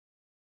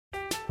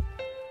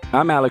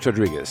I'm Alex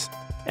Rodriguez.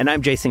 And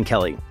I'm Jason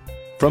Kelly.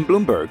 From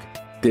Bloomberg,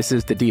 this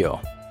is The Deal.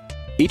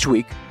 Each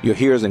week, you'll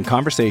hear us in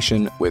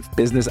conversation with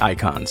business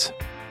icons.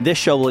 This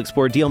show will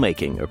explore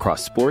deal-making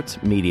across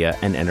sports, media,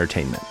 and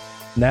entertainment.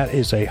 That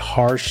is a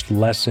harsh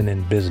lesson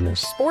in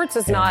business. Sports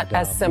is not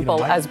as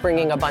simple as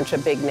bringing a bunch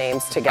of big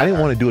names together. I didn't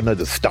want to do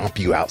another stomp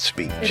you out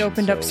speech. It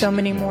opened up so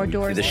many more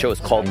doors. The show is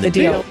called The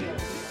Deal.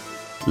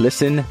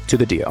 Listen to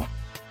The Deal.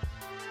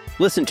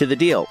 Listen to The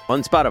Deal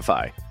on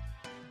Spotify.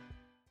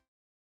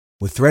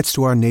 With threats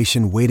to our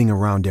nation waiting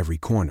around every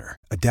corner,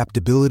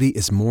 adaptability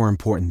is more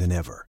important than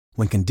ever.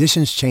 When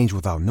conditions change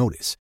without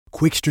notice,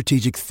 quick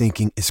strategic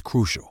thinking is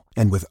crucial.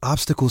 And with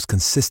obstacles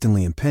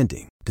consistently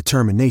impending,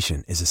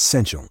 determination is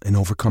essential in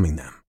overcoming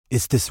them.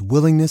 It's this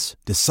willingness,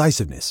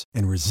 decisiveness,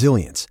 and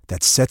resilience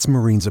that sets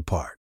Marines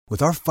apart.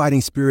 With our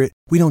fighting spirit,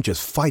 we don't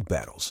just fight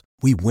battles,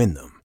 we win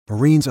them.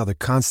 Marines are the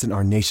constant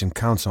our nation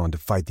counts on to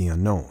fight the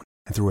unknown.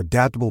 And through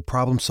adaptable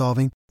problem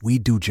solving, we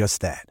do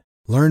just that.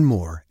 Learn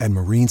more at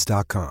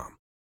marines.com.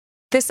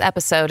 This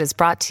episode is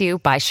brought to you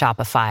by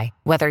Shopify.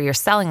 Whether you're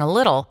selling a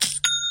little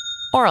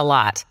or a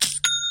lot,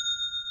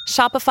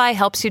 Shopify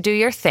helps you do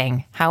your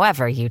thing,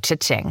 however you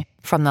cha-ching.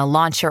 From the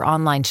launch your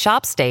online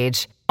shop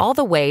stage, all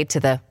the way to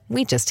the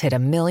we just hit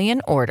 1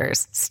 million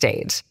orders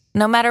stage.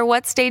 No matter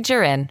what stage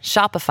you're in,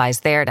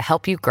 Shopify's there to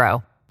help you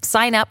grow.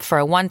 Sign up for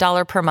a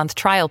 $1 per month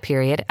trial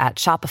period at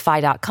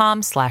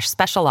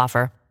shopify.com/special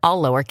offer,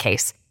 all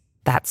lowercase.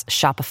 That's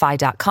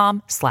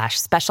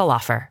shopify.com/special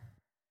offer.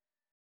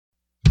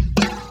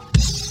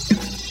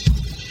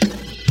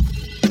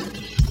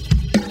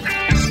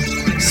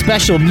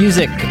 Special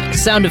music,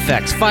 sound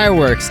effects,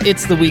 fireworks.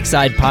 It's the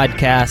Weekside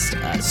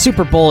Podcast,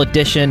 Super Bowl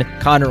edition.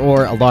 Connor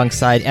Orr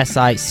alongside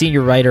SI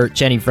senior writer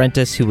Jenny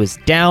Vrentas, who was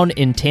down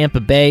in Tampa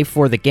Bay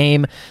for the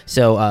game.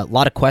 So a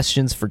lot of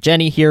questions for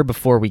Jenny here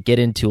before we get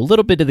into a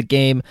little bit of the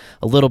game,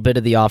 a little bit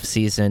of the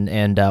offseason,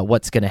 and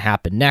what's going to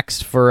happen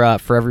next for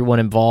everyone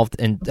involved.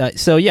 And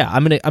so yeah,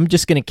 I'm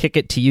just gonna kick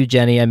it to you,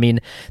 Jenny. I mean,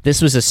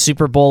 this was a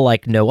Super Bowl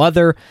like no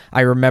other. I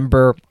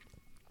remember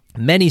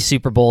many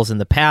Super Bowls in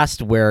the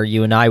past where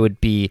you and I would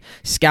be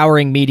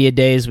scouring media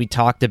days. We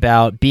talked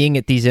about being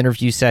at these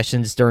interview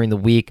sessions during the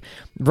week,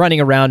 running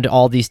around to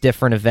all these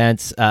different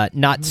events.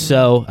 Not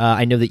so.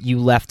 I know that you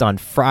left on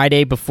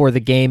Friday before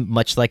the game,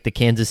 much like the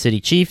Kansas City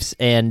Chiefs,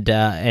 and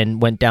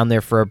went down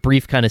there for a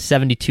brief kind of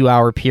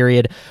 72-hour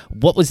period.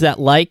 What was that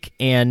like?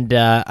 And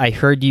I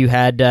heard you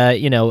had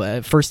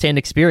firsthand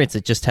experience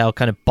at just how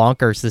kind of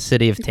bonkers the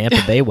city of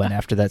Tampa Bay went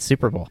after that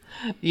Super Bowl.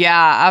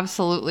 Yeah,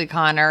 absolutely,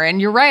 Connor.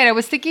 And you're right. I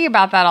was thinking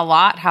about that a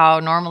lot, how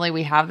normally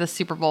we have the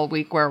Super Bowl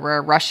week where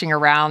we're rushing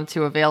around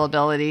to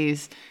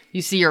availabilities.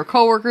 You see your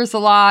coworkers a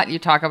lot. You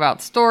talk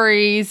about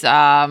stories,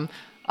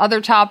 other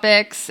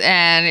topics.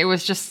 And it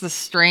was just the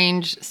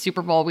strange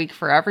Super Bowl week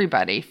for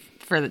everybody,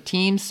 for the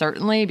team,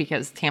 certainly,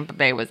 because Tampa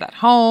Bay was at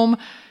home.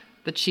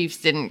 The Chiefs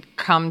didn't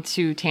come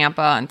to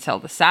Tampa until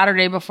the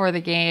Saturday before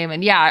the game.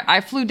 And yeah,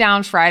 I flew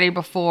down Friday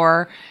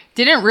before.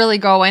 Didn't really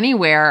go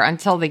anywhere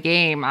until the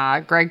game.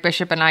 Greg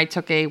Bishop and I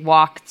took a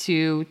walk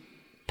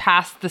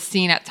past the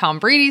scene at Tom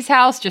Brady's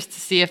house just to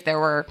see if there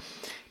were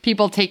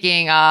people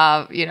taking,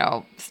 a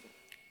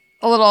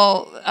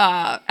little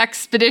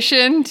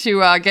expedition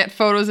to get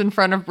photos in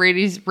front of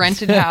Brady's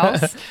rented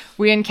house.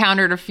 We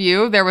encountered a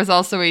few. There was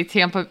also a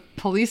Tampa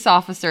police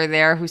officer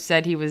there who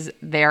said he was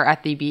there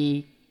at the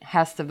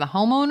behest of the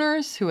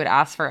homeowners who had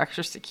asked for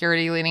extra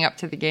security leading up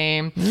to the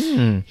game.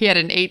 He had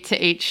an 8 to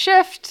 8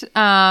 shift.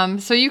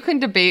 So you can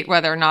debate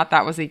whether or not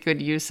that was a good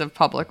use of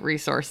public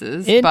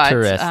resources.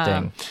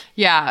 Interesting.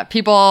 But,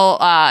 people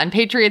in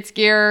Patriots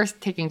gear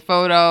taking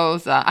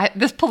photos.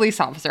 This police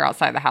officer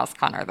outside the house,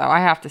 Connor, though, I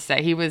have to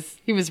say, he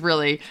was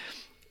really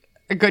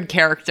a good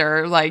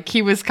character. Like,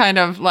 he was kind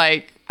of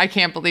like, I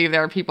can't believe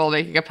there are people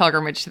making a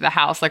pilgrimage to the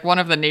house. Like, one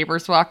of the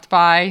neighbors walked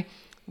by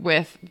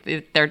with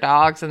their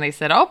dogs and they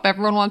said, "Oh,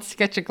 everyone wants to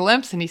catch a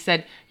glimpse." And he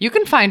said, "You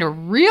can find a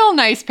real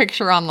nice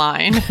picture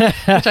online,"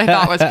 which I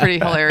thought was pretty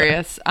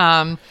hilarious.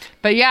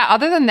 But yeah,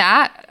 other than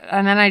that,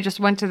 and then I just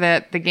went to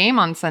the game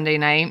on Sunday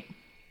night.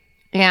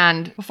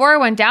 And before I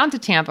went down to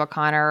Tampa,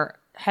 Connor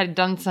had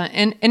done some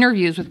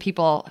interviews with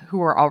people who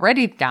were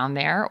already down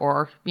there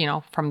or,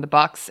 from the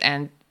Bucs.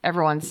 And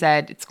everyone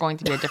said it's going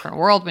to be a different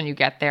world when you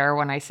get there.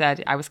 When I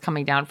said I was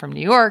coming down from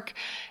New York.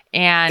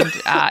 And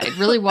it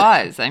really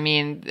was. I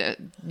mean,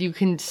 you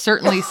can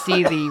certainly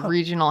see the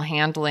regional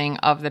handling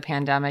of the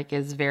pandemic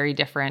is very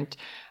different.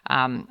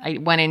 I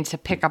went in to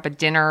pick up a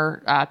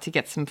dinner to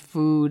get some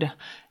food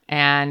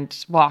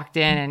and walked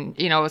in and,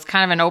 it was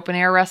kind of an open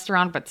air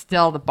restaurant, but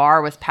still the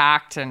bar was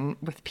packed and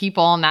with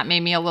people. And that made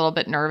me a little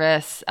bit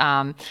nervous.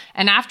 And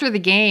after the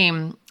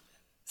game,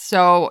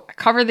 so I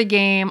cover the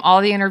game.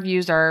 All the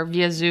interviews are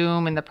via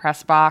Zoom in the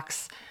press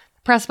box.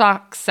 Press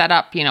box set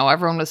up,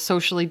 everyone was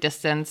socially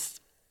distanced.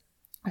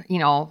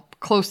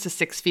 close to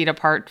 6 feet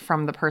apart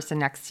from the person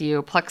next to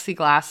you,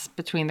 plexiglass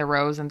between the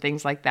rows and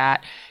things like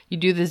that. You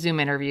do the Zoom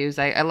interviews.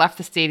 I left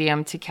the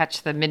stadium to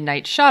catch the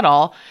midnight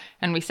shuttle,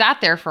 and we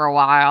sat there for a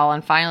while,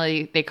 and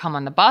finally they come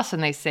on the bus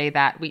and they say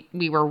that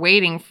we were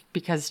waiting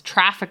because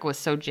traffic was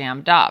so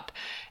jammed up.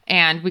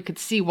 And we could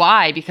see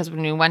why, because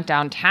when we went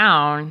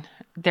downtown,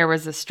 there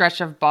was a stretch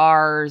of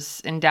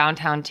bars in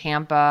downtown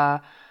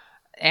Tampa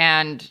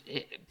and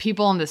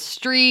people in the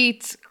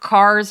streets,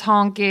 cars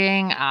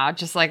honking,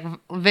 just like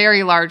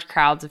very large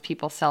crowds of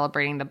people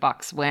celebrating the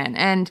Bucs win.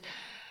 And,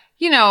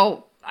 you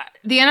know,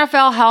 the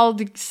NFL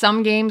held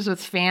some games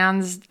with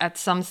fans at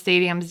some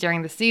stadiums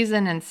during the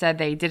season and said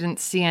they didn't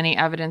see any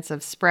evidence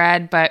of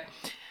spread. But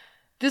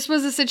this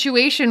was a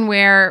situation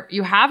where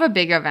you have a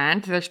big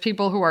event. There's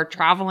people who are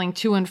traveling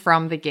to and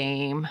from the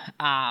game.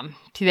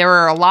 There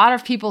were a lot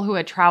of people who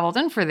had traveled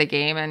in for the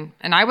game,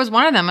 and I was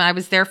one of them, and I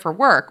was there for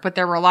work. But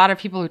there were a lot of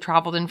people who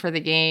traveled in for the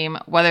game,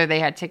 whether they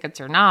had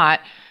tickets or not.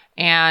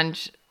 And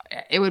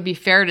it would be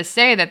fair to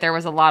say that there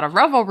was a lot of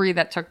revelry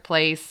that took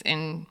place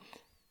in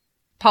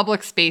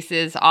public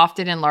spaces,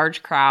 often in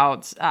large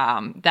crowds,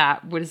 that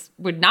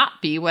would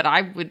not be what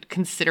I would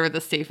consider the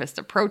safest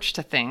approach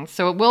to things.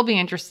 So it will be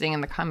interesting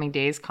in the coming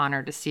days,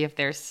 Connor, to see if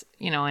there's,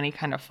 you know, any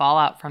kind of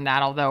fallout from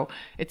that, although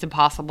it's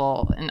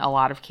impossible in a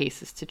lot of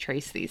cases to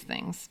trace these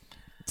things.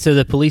 So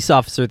the police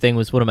officer thing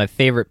was one of my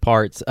favorite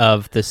parts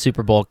of the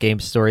Super Bowl game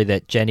story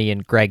that Jenny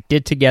and Greg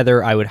did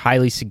together. I would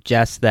highly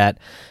suggest that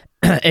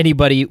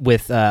anybody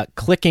with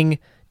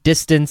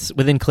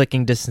within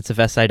clicking distance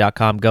of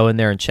SI.com, go in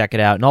there and check it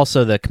out. And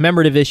also the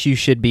commemorative issue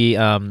should be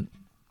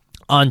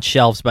on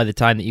shelves by the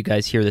time that you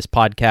guys hear this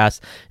podcast.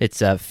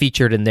 It's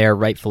featured in there,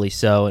 rightfully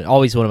so. And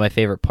always one of my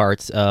favorite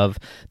parts of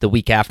the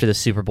week after the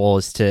Super Bowl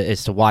is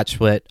to watch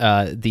what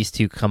these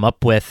two come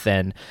up with,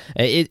 and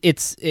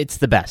it's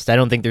the best. I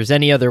don't think there's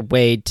any other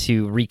way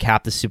to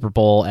recap the Super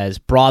Bowl as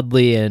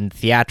broadly and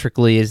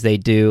theatrically as they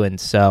do, and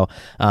so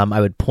I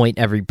would point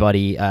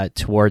everybody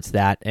towards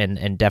that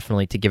and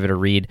definitely to give it a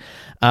read.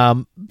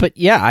 But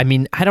yeah, I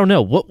mean, I don't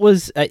know what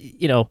was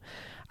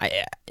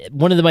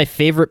one of my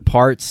favorite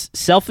parts,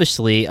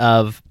 selfishly,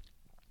 of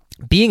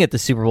being at the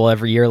Super Bowl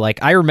every year.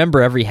 Like, I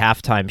remember every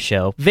halftime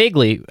show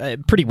vaguely,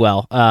 pretty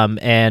well.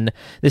 And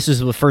this was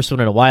the first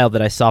one in a while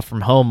that I saw from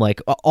home, like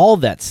all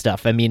that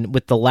stuff. I mean,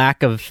 with the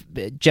lack of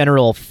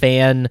general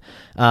fan,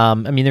 I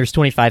mean, there's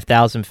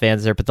 25,000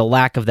 fans there, but the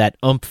lack of that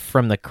oomph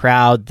from the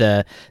crowd,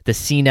 the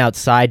scene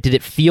outside, did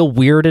it feel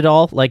weird at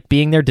all? Like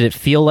being there, did it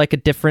feel like a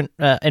different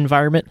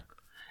environment?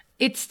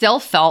 It still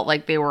felt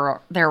like there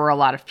were a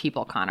lot of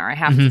people, Connor, I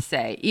have to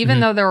say, even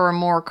though there were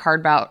more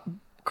cardboard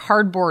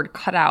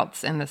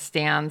cutouts in the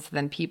stands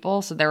than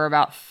people. So there were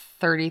about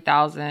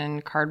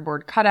 30,000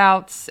 cardboard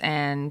cutouts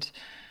and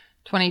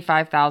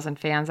 25,000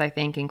 fans, I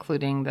think,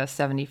 including the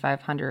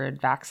 7,500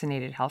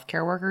 vaccinated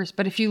healthcare workers.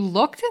 But if you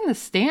looked in the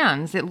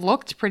stands, it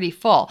looked pretty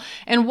full.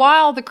 And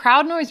while the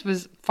crowd noise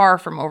was far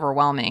from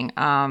overwhelming,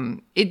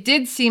 it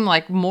did seem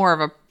like more of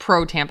a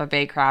pro Tampa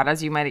Bay crowd,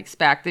 as you might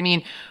expect. I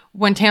mean,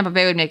 when Tampa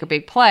Bay would make a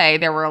big play,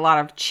 there were a lot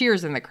of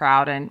cheers in the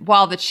crowd. And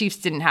while the Chiefs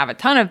didn't have a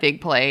ton of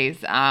big plays,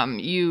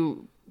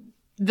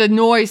 the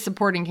noise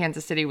supporting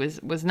Kansas City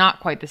was not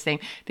quite the same.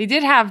 They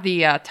did have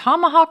the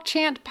tomahawk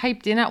chant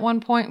piped in at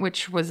one point,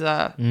 which was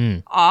a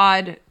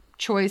odd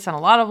choice on a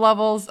lot of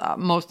levels,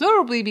 most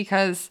notably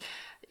because,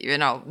 you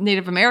know,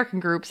 Native American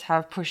groups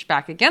have pushed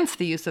back against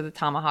the use of the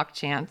tomahawk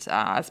chant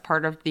as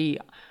part of the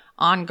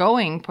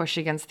ongoing push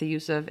against the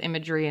use of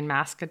imagery and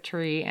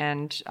masketry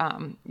and,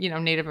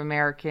 Native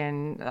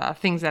American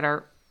things that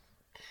are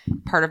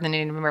part of the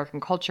Native American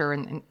culture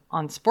and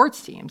on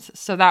sports teams.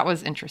 So that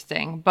was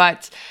interesting.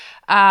 But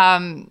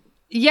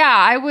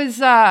I was,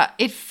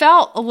 it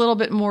felt a little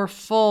bit more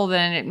full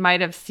than it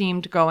might have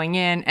seemed going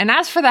in. And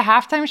as for the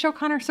halftime show,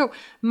 Connor, so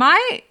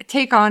my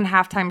take on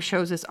halftime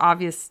shows is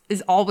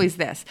always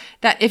this,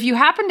 that if you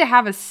happen to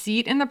have a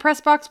seat in the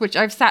press box, which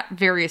I've sat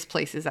various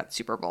places at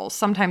Super Bowls,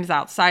 sometimes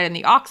outside in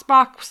the aux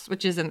box,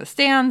 which is in the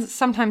stands,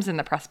 sometimes in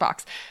the press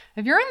box.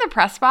 If you're in the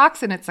press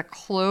box and it's a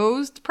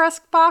closed press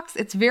box,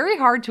 it's very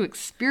hard to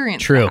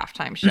experience the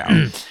halftime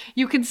show.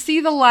 You can see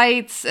the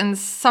lights, and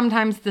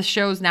sometimes the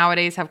shows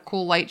nowadays have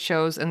cool light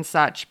shows and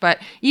such. But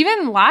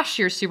even last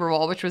year's Super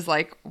Bowl,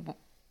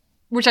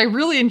 which I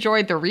really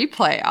enjoyed the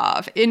replay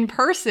of, in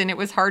person, it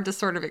was hard to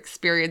sort of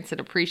experience and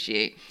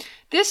appreciate.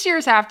 This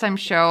year's halftime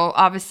show,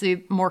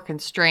 obviously more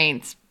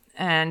constraints,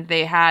 and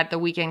they had The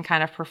Weeknd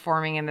kind of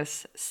performing in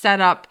this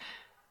setup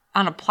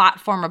on a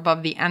platform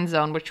above the end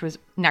zone, which was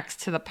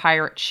next to the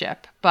pirate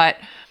ship. But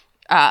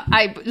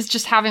I was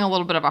just having a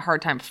little bit of a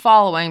hard time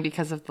following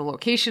because of the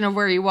location of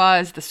where he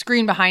was. The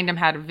screen behind him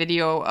had a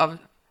video of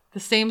the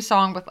same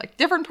song with like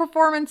different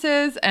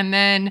performances, and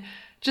then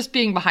just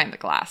being behind the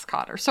glass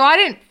Cotter. So I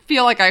didn't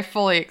feel like I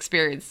fully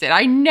experienced it.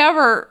 I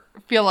never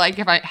feel like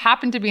if I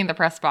happen to be in the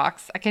press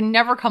box, I can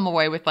never come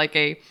away with like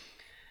a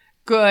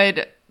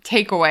good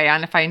takeaway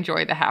on if I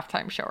enjoy the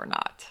halftime show or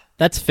not.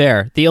 That's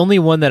fair. The only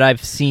one that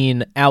I've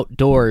seen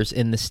outdoors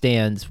in the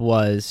stands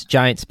was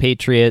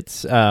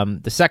Giants-Patriots,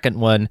 the second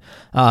one,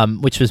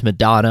 which was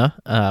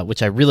Madonna,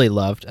 which I really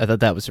loved. I thought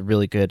that was a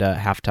really good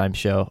halftime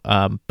show.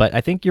 But I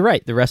think you're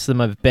right. The rest of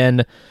them have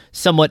been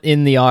somewhat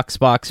in the aux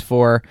box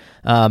for.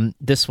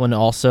 This one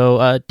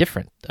also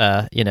different.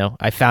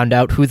 I found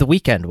out who The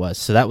Weeknd was,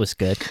 so that was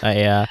good.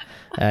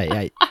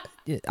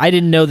 I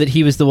didn't know that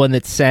he was the one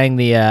that sang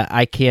the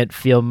I can't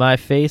feel my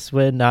face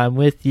when I'm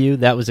with you.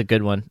 That was a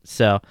good one.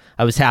 So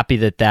I was happy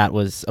that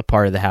was a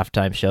part of the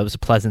halftime show. It was a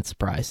pleasant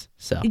surprise.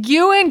 So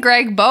you and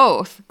Greg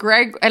both.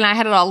 Greg and I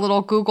had a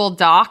little Google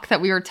Doc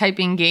that we were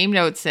typing game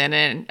notes in,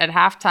 and at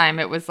halftime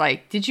it was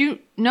like, did you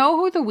know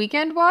who The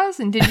Weeknd was?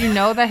 And did you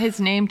know that his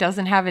name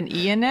doesn't have an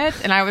E in it?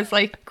 And I was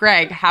like,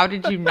 Greg, how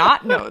did you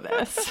not know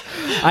this?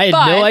 I had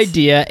no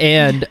idea.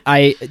 And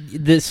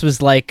this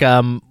was like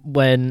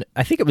when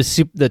I think it was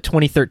the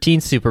 2013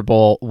 Super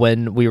Bowl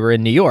when we were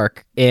in New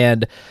York,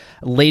 and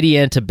Lady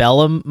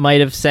Antebellum might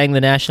have sang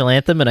the national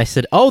anthem, and I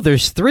said, oh,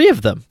 there's 3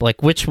 of them.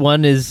 Like, which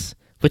one is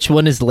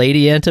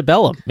Lady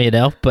Antebellum,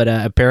 But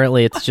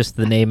apparently it's just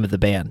the name of the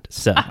band,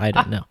 so I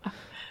don't know.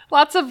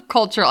 Lots of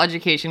cultural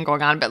education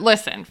going on. But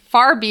listen,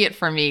 far be it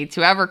from me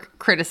to ever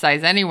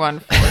criticize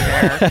anyone for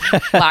their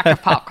lack of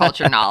pop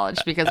culture knowledge,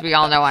 because we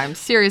all know I'm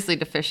seriously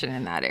deficient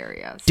in that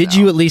area. So. Did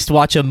you at least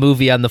watch a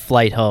movie on the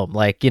flight home?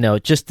 Like,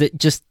 just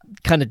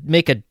kind of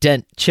make a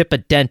dent, chip a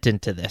dent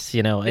into this,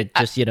 it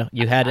just,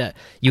 you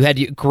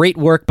had great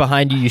work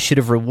behind you. You should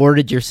have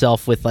rewarded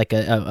yourself with like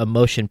a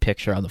motion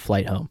picture on the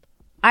flight home.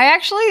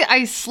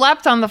 I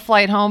slept on the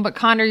flight home, but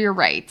Connor, you're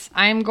right.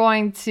 I'm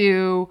going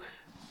to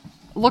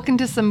look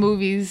into some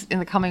movies in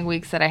the coming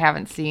weeks that I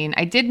haven't seen.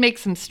 I did make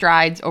some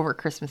strides over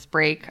Christmas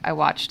break. I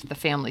watched The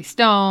Family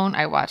Stone.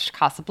 I watched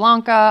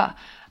Casablanca.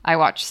 I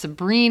watched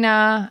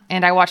Sabrina,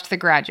 and I watched The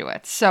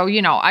Graduate. So,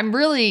 I'm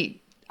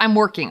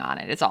working on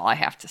it, is all I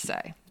have to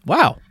say.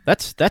 Wow.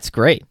 That's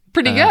great.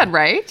 Pretty good,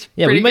 right?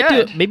 Yeah, Pretty we might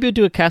good. maybe we'll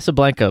do a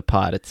Casablanca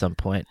pod at some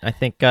point. I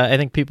think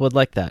people would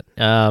like that.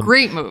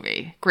 Great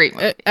movie.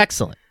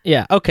 Excellent.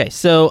 Yeah. Okay.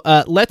 So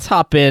let's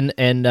hop in,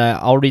 and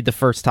I'll read the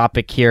first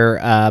topic here,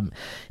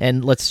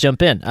 and let's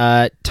jump in.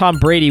 Tom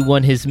Brady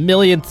won his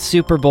 1,000,000th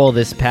Super Bowl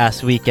this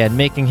past weekend,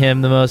 making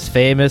him the most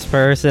famous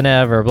person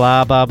ever.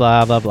 Blah blah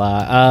blah blah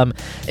blah.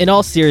 In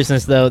all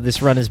seriousness, though,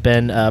 this run has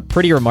been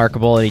pretty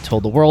remarkable, and he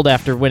told the world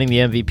after winning the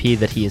MVP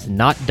that he is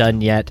not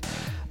done yet.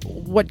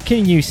 What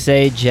can you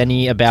say,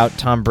 Jenny, about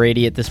Tom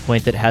Brady at this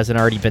point that hasn't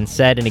already been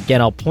said? And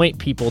again, I'll point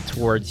people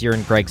towards your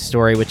and Greg's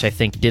story, which I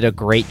think did a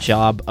great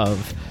job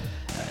of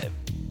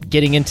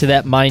getting into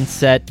that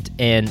mindset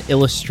and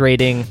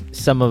illustrating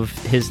some of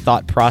his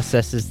thought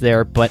processes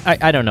there. But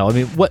I don't know. I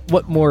mean,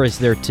 what more is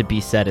there to be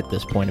said at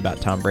this point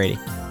about Tom Brady?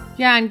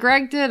 Yeah, and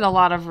Greg did a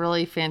lot of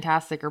really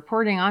fantastic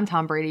reporting on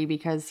Tom Brady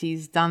because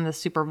he's done the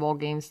Super Bowl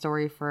game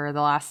story for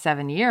the last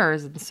 7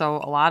 years. And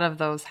so a lot of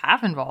those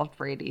have involved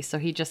Brady. So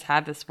he just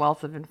had this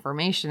wealth of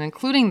information,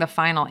 including the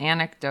final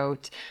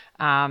anecdote,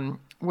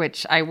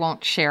 which I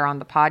won't share on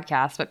the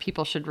podcast, but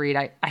people should read.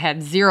 I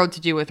had zero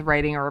to do with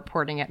writing or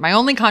reporting it. My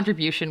only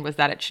contribution was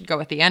that it should go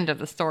at the end of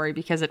the story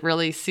because it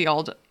really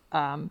sealed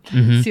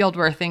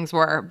where things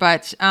were.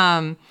 But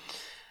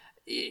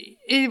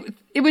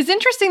it was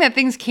interesting that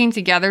things came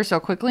together so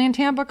quickly in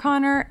Tampa,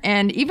 Connor.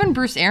 And even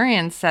Bruce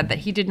Arians said that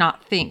he did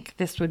not think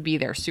this would be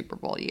their Super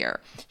Bowl year.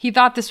 He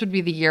thought this would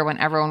be the year when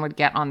everyone would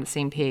get on the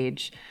same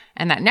page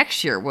and that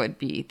next year would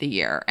be the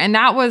year. And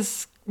that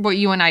was what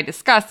you and I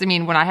discussed. I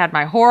mean, when I had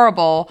my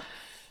horrible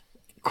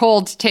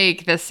cold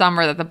take this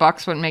summer that the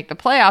Bucs wouldn't make the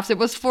playoffs, it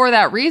was for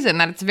that reason,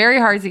 that it's very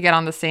hard to get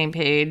on the same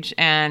page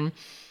and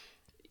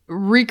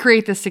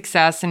recreate the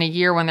success in a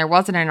year when there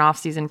wasn't an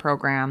offseason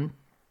program.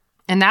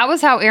 And that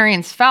was how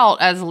Arians felt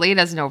as late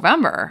as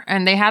November.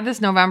 And they had this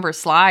November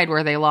slide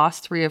where they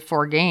lost 3 of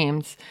 4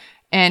 games.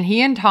 And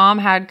he and Tom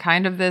had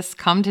kind of this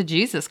come to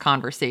Jesus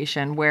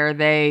conversation where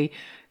they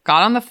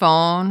got on the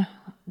phone.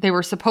 They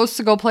were supposed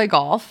to go play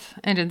golf,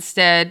 and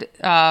instead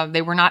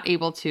they were not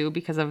able to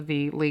because of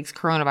the league's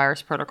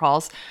coronavirus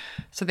protocols.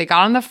 So they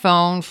got on the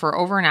phone for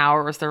over an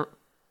hour. It was their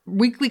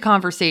weekly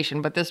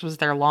conversation, but this was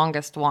their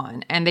longest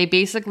one. And they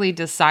basically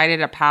decided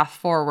a path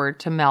forward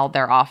to meld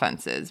their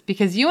offenses.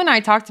 Because you and I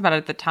talked about it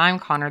at the time,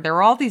 Connor, there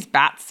were all these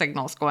bat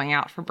signals going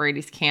out for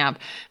Brady's camp.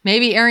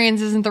 Maybe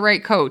Arians isn't the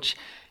right coach.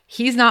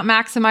 He's not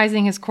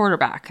maximizing his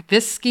quarterback.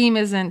 This scheme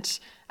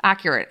isn't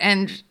accurate.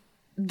 And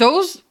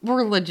those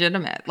were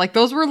legitimate. Like,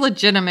 those were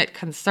legitimate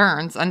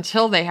concerns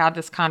until they had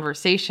this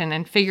conversation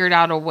and figured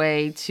out a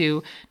way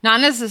to not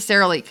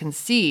necessarily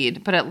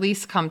concede, but at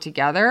least come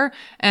together.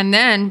 And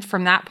then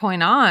from that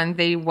point on,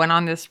 they went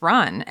on this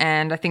run.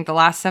 And I think the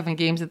last 7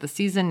 games of the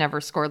season never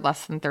scored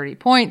less than 30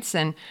 points.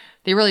 And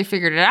they really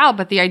figured it out.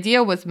 But the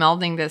idea was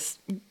melding this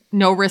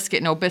no risk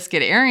it, no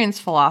biscuit Arians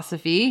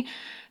philosophy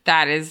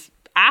that is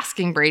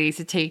asking Brady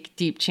to take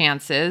deep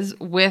chances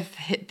with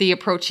the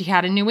approach he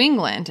had in New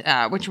England,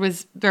 which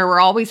was there were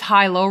always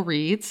high-low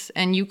reads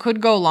and you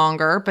could go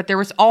longer, but there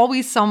was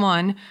always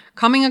someone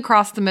coming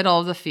across the middle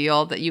of the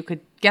field that you could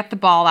get the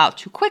ball out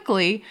to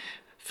quickly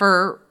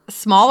for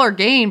smaller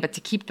gain, but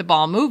to keep the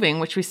ball moving,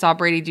 which we saw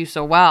Brady do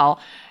so well.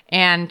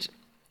 And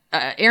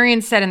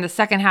Arians said in the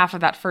second half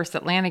of that first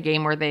Atlanta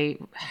game where they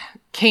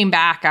came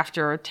back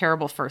after a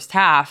terrible first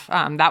half,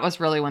 that was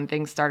really when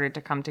things started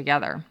to come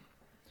together.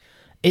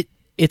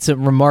 It's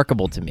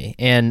remarkable to me.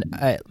 And,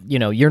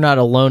 you're not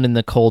alone in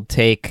the cold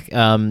take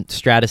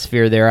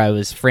stratosphere there. I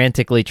was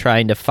frantically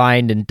trying to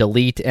find and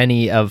delete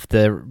any of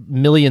the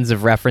millions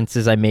of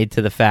references I made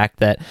to the fact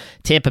that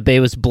Tampa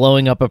Bay was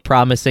blowing up a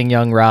promising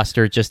young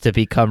roster just to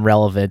become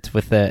relevant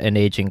with an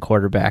aging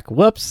quarterback.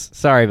 Whoops.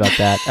 Sorry about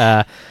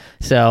that.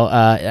 So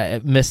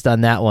I missed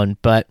on that one.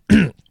 But,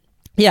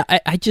 yeah,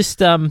 I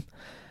just...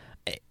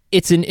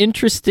 it's an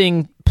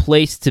interesting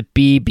place to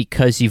be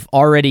because you've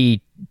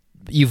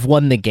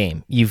won the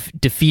game. You've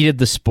defeated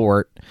the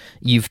sport.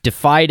 You've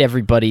defied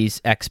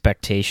everybody's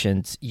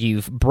expectations.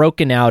 You've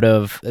broken out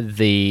of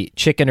the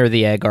chicken or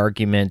the egg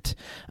argument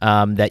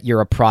that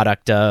you're a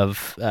product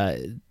of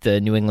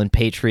the New England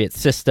Patriots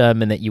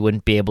system and that you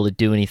wouldn't be able to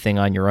do anything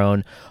on your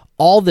own.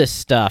 All this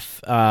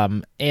stuff.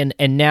 And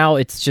now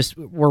it's just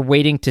we're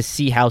waiting to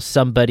see how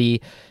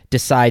somebody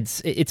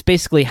decides. It's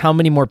basically how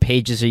many more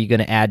pages are you going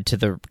to add to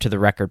the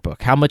record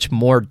book? How much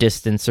more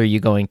distance are you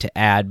going to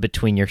add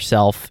between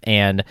yourself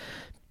and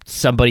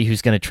somebody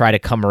who's going to try to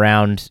come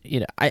around?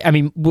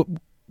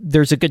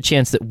 There's a good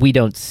chance that we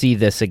don't see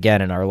this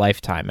again in our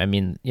lifetime. I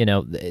mean,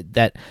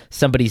 that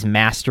somebody's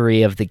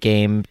mastery of the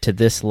game to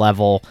this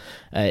level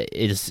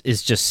is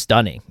just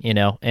stunning.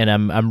 And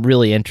I'm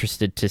really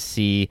interested to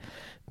see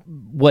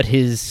what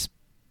his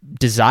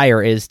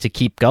desire is to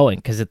keep going,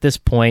 because at this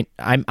point,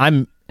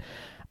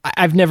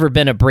 I've never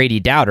been a Brady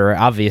doubter,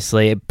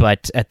 obviously,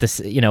 but at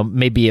this,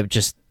 maybe I'm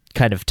just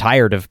kind of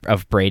tired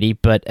of Brady,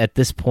 but at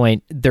this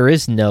point, there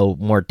is no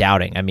more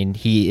doubting. I mean,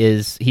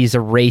 he's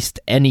erased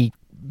any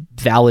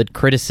valid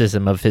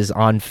criticism of his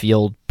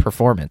on-field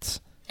performance.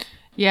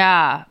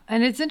 Yeah,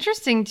 and it's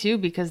interesting, too,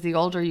 because the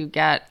older you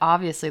get,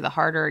 obviously, the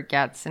harder it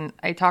gets. And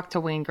I talked to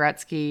Wayne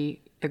Gretzky,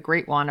 the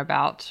great one,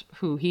 about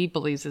who he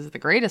believes is the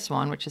greatest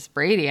one, which is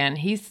Brady. And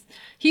he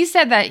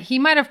said that he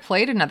might have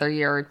played another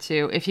year or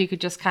two if he could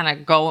just kind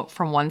of go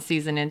from one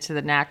season into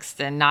the next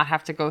and not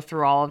have to go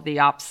through all of the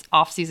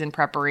off-season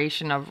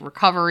preparation of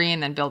recovery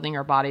and then building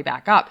your body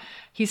back up.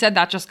 He said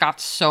that just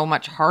got so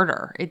much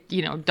harder. It,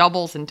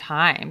 doubles in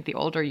time the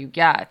older you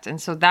get.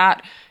 And so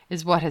that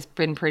is what has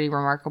been pretty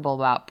remarkable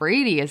about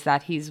Brady, is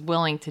that he's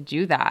willing to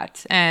do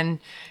that. And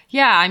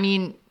yeah, I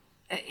mean,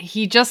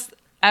 he just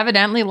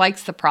evidently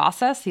likes the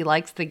process. He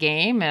likes the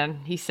game,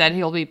 and he said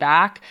he'll be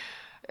back.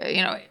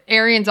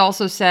 Arians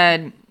also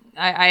said,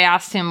 I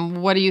asked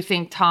him, what do you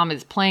think Tom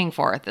is playing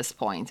for at this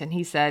point? And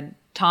he said,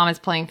 Tom is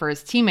playing for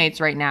his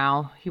teammates right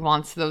now. He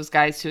wants those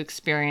guys to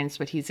experience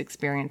what he's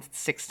experienced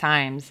 6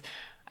 times.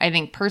 I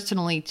think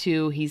personally,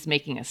 too, he's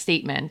making a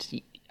statement.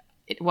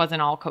 It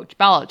wasn't all Coach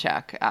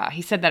Belichick.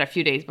 He said that a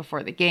few days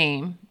before the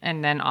game,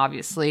 and then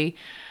obviously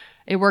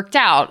it worked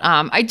out.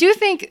 I do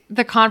think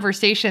the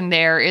conversation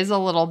there is a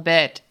little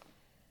bit,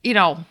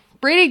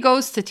 Brady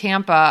goes to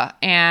Tampa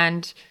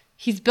and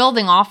he's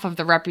building off of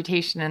the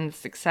reputation and the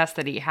success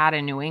that he had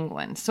in New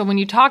England. So when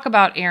you talk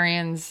about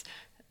Arians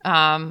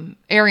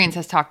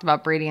has talked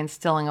about Brady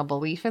instilling a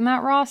belief in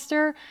that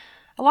roster.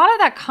 A lot of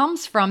that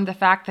comes from the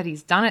fact that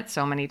he's done it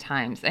so many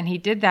times, and he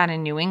did that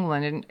in New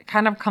England. And it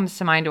kind of comes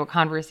to mind to a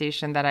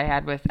conversation that I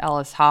had with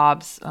Ellis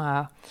Hobbs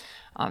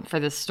for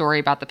this story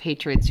about the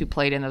Patriots who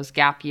played in those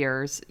gap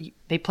years.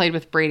 They played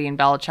with Brady and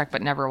Belichick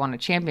but never won a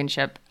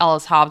championship.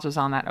 Ellis Hobbs was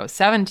on that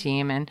 2007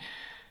 team, and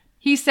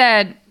he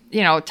said,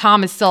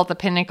 Tom is still at the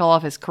pinnacle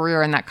of his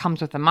career, and that comes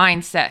with the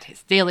mindset,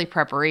 his daily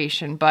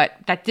preparation. But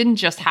that didn't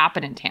just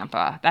happen in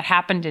Tampa. That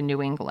happened in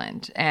New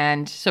England.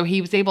 And so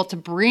he was able to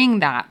bring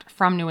that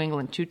from New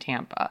England to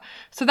Tampa.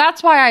 So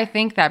that's why I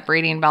think that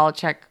Brady and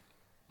Belichick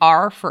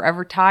are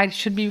forever tied,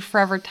 should be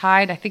forever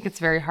tied. I think it's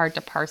very hard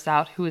to parse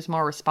out who is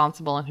more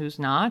responsible and who's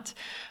not.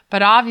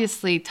 But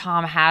obviously,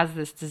 Tom has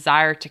this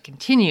desire to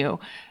continue,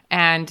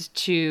 and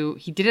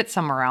he did it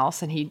somewhere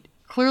else, and he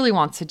clearly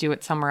wants to do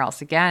it somewhere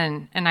else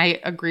again. And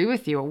I agree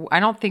with you. I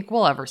don't think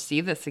we'll ever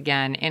see this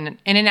again in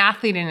an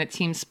athlete in a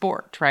team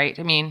sport, right?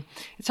 I mean,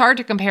 it's hard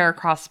to compare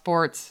across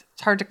sports.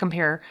 It's hard to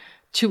compare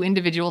 2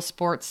 individual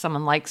sports,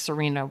 someone like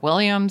Serena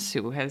Williams,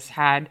 who has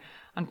had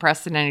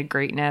unprecedented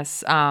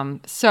greatness.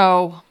 But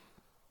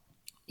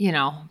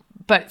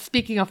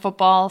speaking of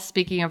football,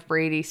 speaking of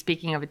Brady,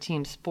 speaking of a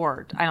team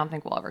sport, I don't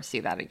think we'll ever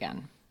see that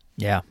again.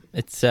 Yeah,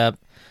 it's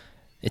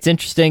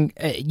interesting.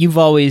 You've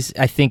always,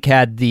 I think,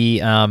 had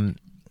the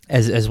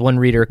as one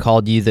reader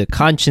called you, the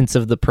conscience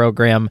of the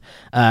program.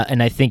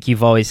 And I think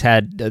you've always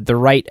had the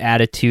right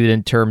attitude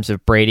in terms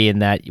of Brady, in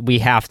that we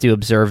have to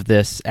observe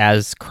this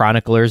as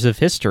chroniclers of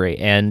history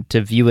and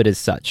to view it as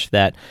such,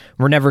 that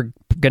we're never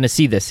going to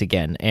see this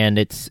again. And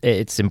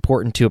it's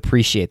important to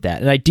appreciate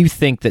that. And I do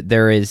think that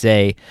there is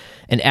an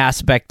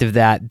aspect of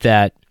that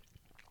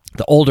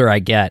the older I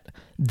get,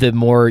 the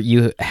more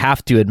you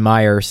have to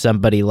admire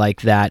somebody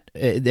like that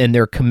and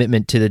their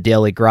commitment to the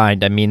daily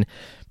grind. I mean,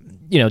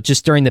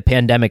 just during the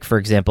pandemic, for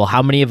example,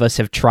 how many of us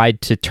have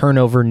tried to turn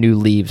over new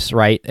leaves,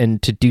 right?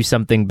 And to do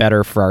something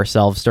better for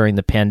ourselves during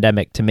the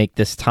pandemic to make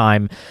this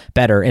time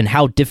better, and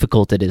how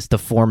difficult it is to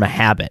form a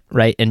habit,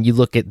 right? And you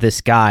look at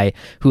this guy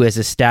who has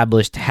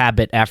established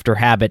habit after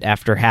habit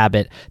after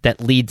habit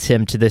that leads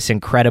him to this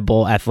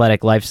incredible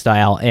athletic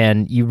lifestyle.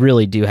 And you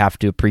really do have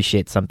to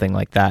appreciate something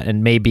like that.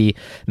 And maybe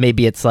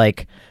it's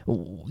like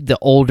the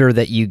older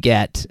that you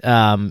get,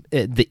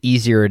 the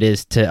easier it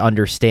is to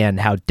understand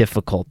how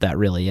difficult that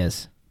really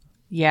is.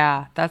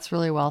 Yeah, that's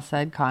really well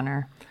said,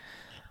 Connor.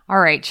 All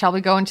right, shall we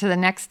go into the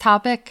next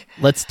topic?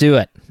 Let's do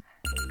it.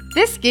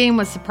 This game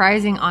was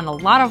surprising on a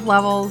lot of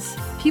levels.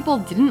 People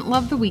didn't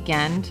love the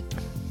weekend.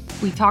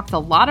 We talked a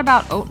lot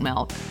about oat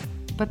milk,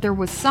 but there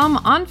was some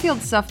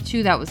on-field stuff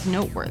too that was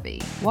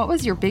noteworthy. What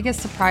was your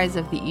biggest surprise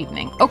of the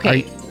evening?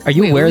 Okay. Are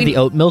you aware of the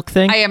oat milk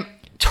thing? I am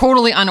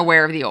totally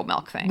unaware of the oat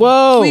milk thing.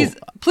 Whoa.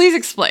 Please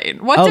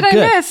explain. What did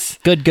I miss?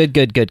 Good.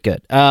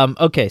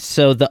 Okay,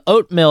 so the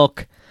oat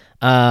milk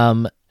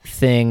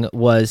thing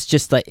was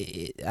just like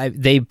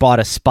they bought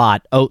a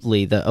spot.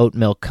 Oatly, the oat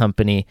milk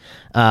company,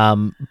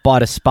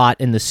 bought a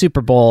spot in the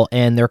Super Bowl,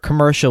 and their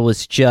commercial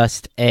was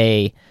just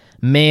a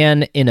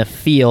man in a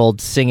field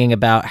singing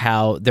about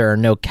how there are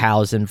no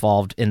cows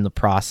involved in the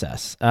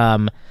process.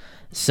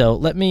 So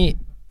let me.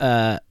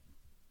 The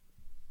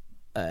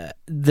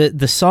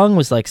song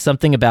was like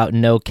something about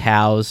no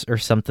cows or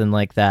something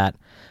like that.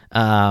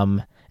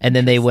 And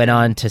then they went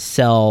on to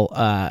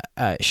sell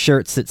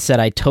shirts that said,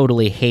 "I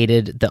totally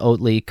hated the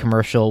Oatly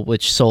commercial,"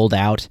 which sold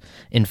out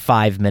in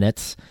 5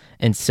 minutes.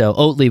 And so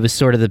Oatly was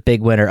sort of the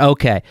big winner.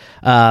 Okay.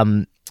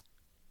 Wow,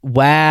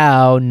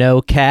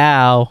 no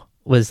cow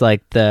was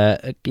like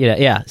the,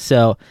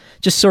 So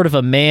just sort of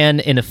a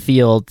man in a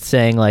field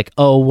saying like,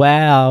 "Oh,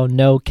 wow,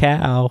 no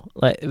cow,"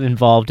 like,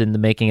 involved in the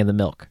making of the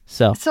milk.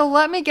 So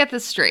let me get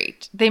this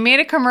straight. They made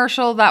a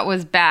commercial that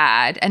was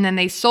bad, and then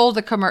they sold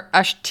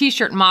a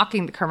t-shirt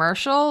mocking the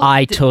commercial.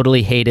 I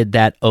totally hated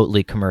that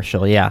Oatly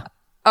commercial. Yeah.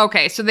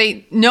 Okay, so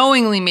they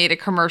knowingly made a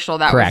commercial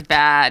that Correct. was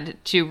bad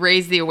to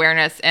raise the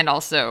awareness and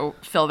also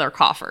fill their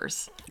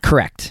coffers.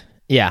 Correct.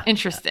 Yeah.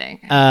 Interesting.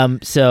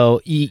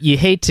 So you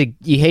hate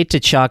to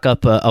chalk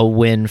up a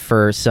win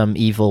for some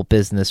evil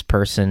business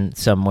person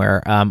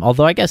somewhere.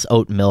 Although I guess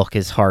oat milk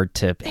is hard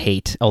to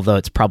hate, although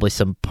it's probably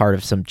some part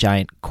of some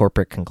giant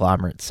corporate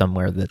conglomerate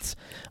somewhere that's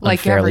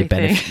unfairly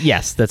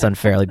that's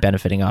unfairly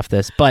benefiting off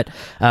this. But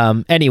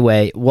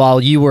anyway, while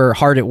you were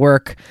hard at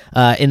work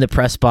in the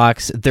press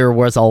box, there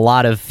was a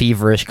lot of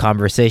feverish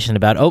conversation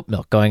about oat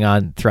milk going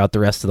on throughout the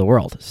rest of the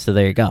world. So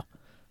there you go.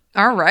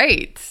 All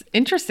right.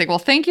 Interesting. Well,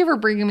 thank you for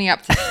bringing me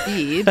up to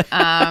speed.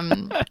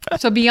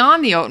 So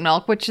beyond the oat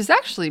milk, which is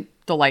actually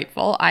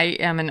delightful, I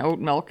am an oat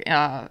milk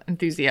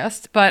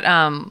enthusiast, but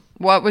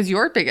what was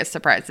your biggest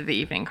surprise of the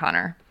evening,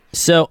 Connor?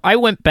 So I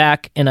went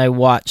back and I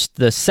watched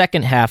the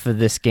second half of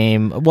this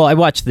game. Well, I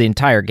watched the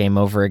entire game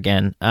over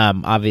again,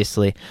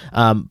 obviously.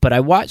 But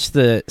I watched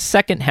the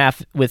second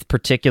half with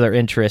particular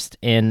interest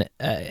in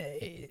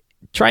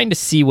trying to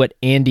see what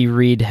Andy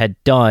Reid had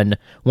done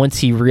once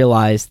he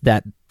realized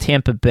that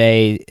Tampa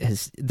Bay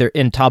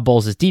in Todd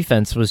Bowles'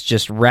 defense was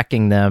just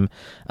wrecking them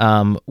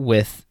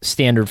with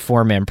standard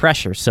four-man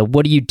pressure. So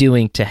what are you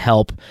doing to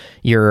help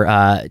your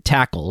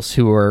tackles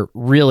who are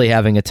really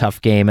having a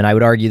tough game? And I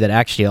would argue that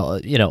actually,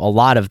 a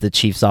lot of the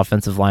Chiefs'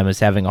 offensive line was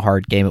having a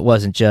hard game. It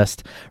wasn't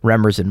just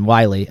Remmers and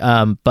Wiley.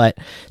 But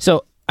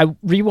so I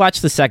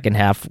rewatched the second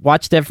half,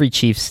 watched every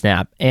Chiefs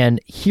snap,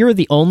 and here are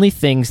the only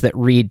things that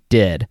Reid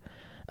did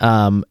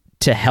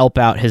to help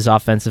out his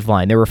offensive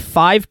line. There were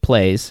 5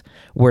 plays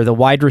where the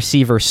wide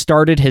receiver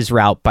started his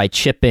route by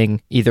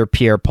chipping either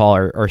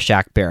Pierre-Paul or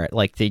Shaq Barrett.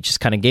 Like they just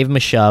kind of gave him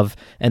a shove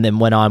and then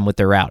went on with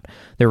their route.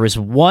 There was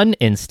one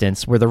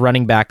instance where the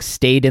running back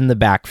stayed in the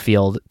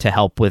backfield to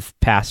help with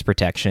pass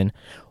protection,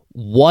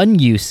 one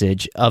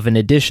usage of an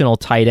additional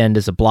tight end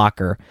as a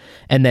blocker,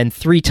 and then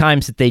 3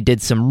 times that they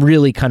did some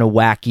really kind of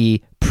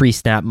wacky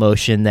pre-snap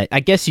motion that I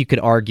guess you could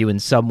argue in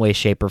some way,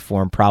 shape, or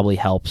form probably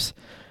helps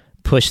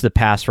push the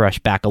pass rush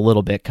back a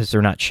little bit because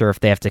they're not sure if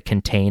they have to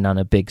contain on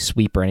a big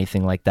sweep or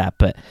anything like that.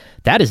 But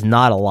that is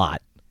not a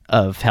lot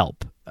of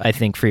help, I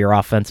think, for your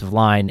offensive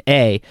line,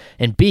 A.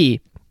 And B,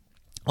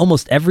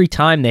 almost every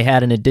time they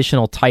had an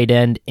additional tight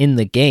end in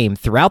the game,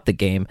 throughout the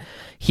game,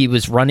 he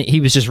was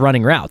just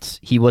running routes.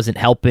 He wasn't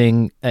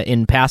helping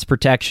in pass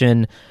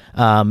protection.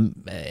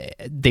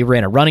 They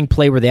ran a running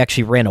play where they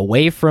actually ran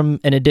away from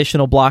an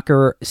additional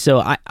blocker.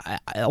 So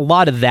a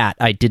lot of that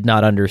I did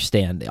not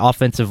understand. The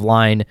offensive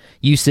line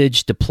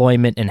usage,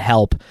 deployment, and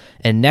help.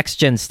 And Next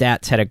Gen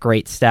Stats had a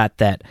great stat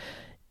that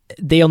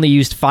they only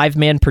used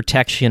 5-man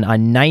protection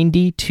on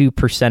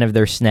 92% of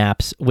their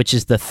snaps, which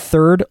is the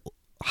third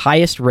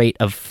highest rate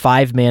of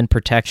 5-man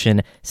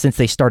protection since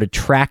they started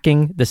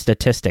tracking the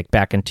statistic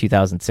back in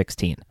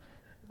 2016.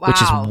 Wow.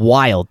 Which is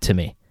wild to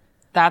me.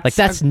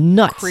 That's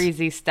nuts.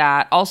 Crazy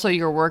stat. Also,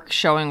 your work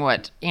showing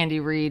what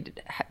Andy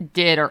Reid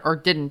did or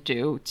didn't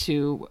do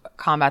to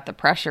combat the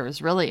pressure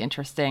is really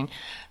interesting.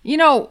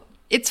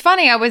 It's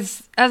funny.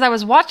 As I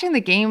was watching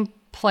the game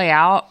play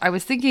out, I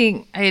was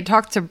thinking, I had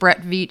talked to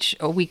Brett Veach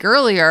a week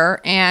earlier,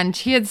 and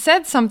he had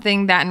said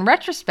something that in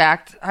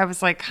retrospect, I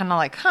was like, kind of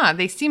like,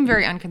 they seem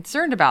very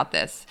unconcerned about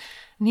this.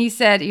 And he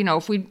said,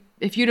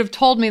 if you'd have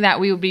told me that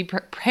we would be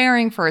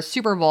preparing for a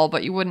Super Bowl,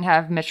 but you wouldn't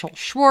have Mitchell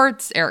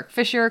Schwartz, Eric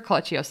Fisher,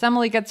 Kelechi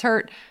Osemele gets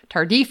hurt,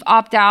 Tardif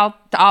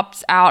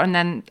opts out, and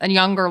then a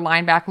younger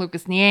linebacker,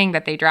 Lucas Niang,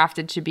 that they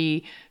drafted to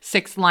be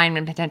sixth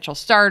lineman potential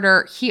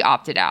starter, he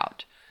opted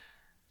out.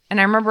 And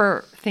I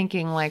remember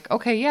thinking like,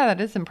 okay, yeah, that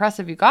is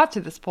impressive you got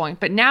to this point.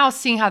 But now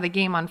seeing how the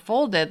game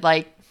unfolded,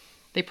 like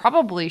they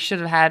probably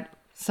should have had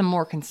some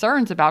more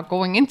concerns about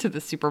going into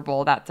the Super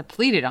Bowl that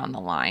depleted on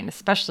the line,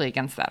 especially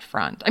against that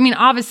front. I mean,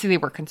 obviously they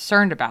were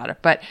concerned about it,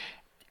 but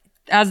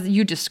as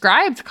you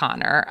described,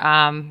 Connor,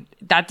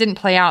 that didn't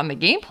play out in the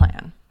game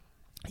plan.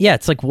 Yeah,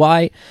 it's like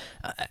why...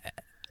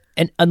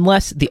 And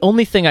unless the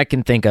only thing I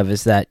can think of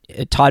is that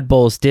Todd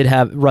Bowles did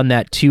run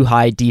that too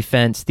high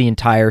defense the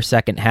entire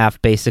second half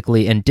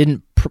basically and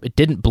didn't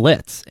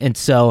blitz. And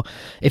so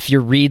if you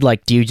read,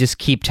 like, do you just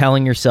keep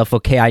telling yourself,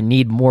 okay, I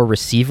need more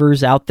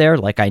receivers out there,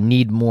 like I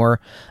need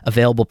more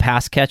available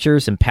pass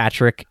catchers, and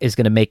Patrick is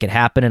going to make it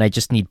happen, and I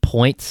just need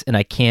points, and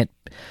I can't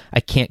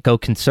go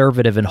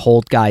conservative and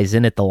hold guys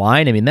in at the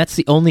line. I mean, that's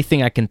the only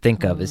thing I can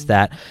think of is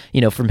that,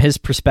 from his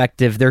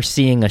perspective, they're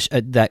seeing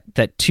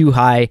that too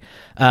high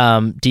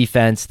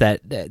defense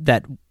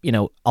that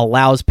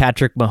allows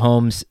Patrick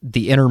Mahomes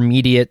the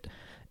intermediate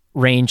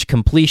range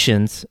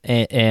completions,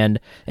 and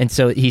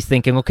so he's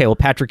thinking, okay, well,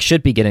 Patrick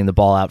should be getting the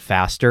ball out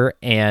faster,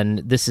 and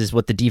this is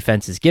what the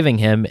defense is giving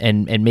him,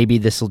 and maybe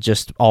this will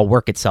just all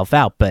work itself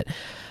out. But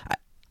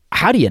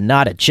how do you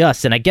not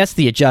adjust? And I guess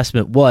the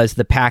adjustment was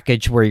the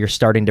package where you're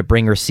starting to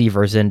bring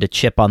receivers in to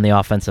chip on the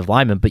offensive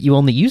lineman, but you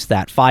only used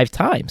that 5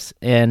 times,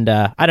 and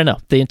I don't know.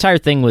 The entire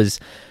thing was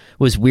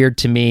weird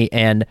to me,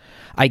 and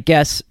I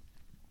guess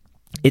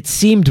it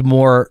seemed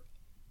more.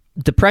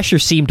 The pressure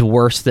seemed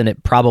worse than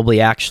it probably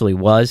actually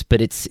was,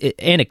 but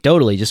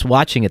anecdotally, just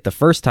watching it the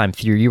first time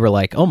through, you were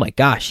like, oh my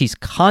gosh, he's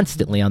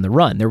constantly on the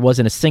run. There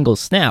wasn't a single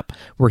snap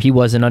where he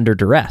wasn't under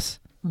duress.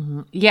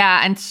 Mm-hmm.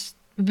 Yeah, and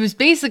it was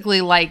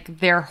basically like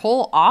their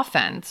whole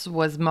offense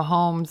was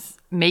Mahomes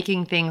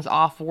making things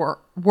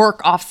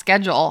work off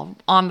schedule,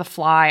 on the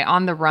fly,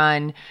 on the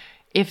run.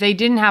 If they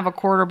didn't have a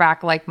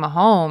quarterback like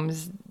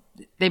Mahomes,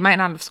 they might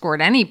not have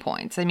scored any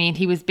points. I mean,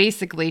 he was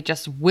basically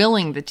just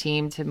willing the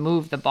team to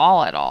move the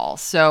ball at all.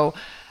 So,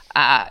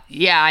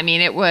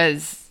 it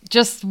was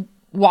just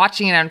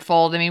watching it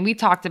unfold. I mean, we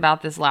talked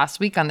about this last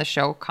week on the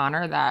show,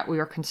 Connor, that we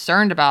were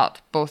concerned about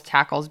both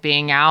tackles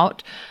being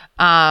out,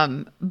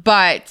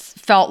 but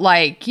felt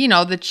like,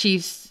 the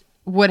Chiefs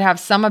would have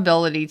some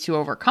ability to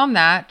overcome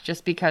that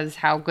just because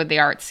how good they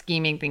are at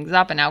scheming things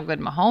up and how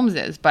good Mahomes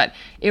is. But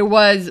it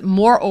was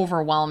more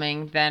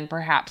overwhelming than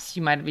perhaps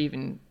you might have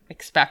even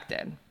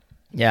expected.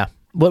 Yeah.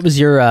 What was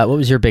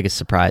your biggest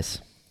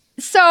surprise?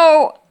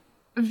 So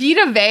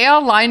Vita Vea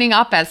lining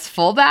up as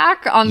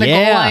fullback on the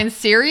goal line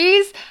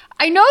series.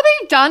 I know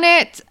they've done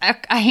it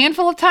a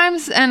handful of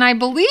times, and I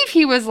believe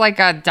he was like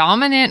a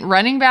dominant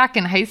running back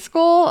in high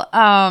school.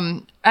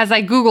 As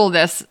I Googled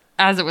this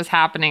as it was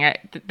happening,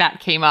 that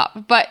came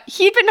up. But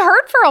he'd been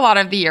hurt for a lot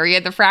of the year. He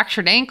had the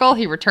fractured ankle.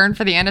 He returned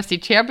for the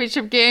NFC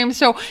Championship game.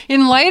 So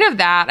in light of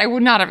that, I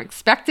would not have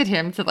expected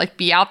him to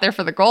be out there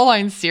for the goal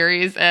line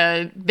series.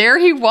 And there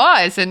he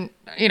was. And,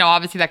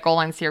 obviously that goal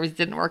line series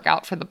didn't work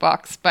out for the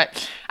Bucs.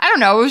 But I don't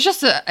know. It was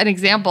just an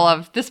example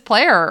of this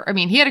player. I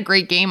mean, he had a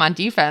great game on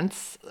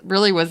defense.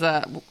 Really was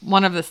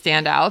one of the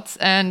standouts.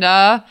 And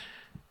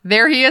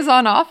there he is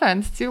on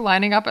offense, too,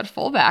 lining up at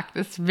fullback.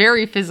 This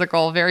very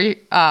physical, very...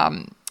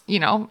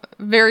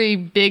 very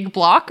big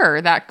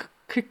blocker that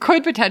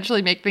could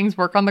potentially make things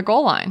work on the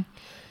goal line.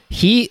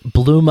 He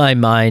blew my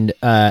mind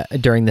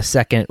during the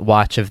second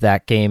watch of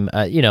that game.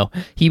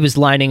 He was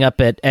lining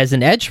up as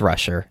an edge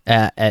rusher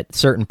at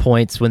certain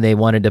points when they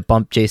wanted to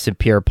bump Jason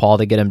Pierre-Paul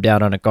to get him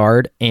down on a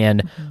guard.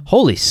 And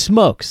holy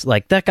smokes,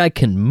 like that guy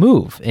can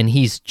move, and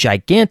he's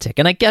gigantic.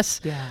 And I guess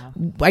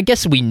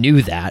we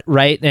knew that,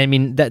 right? I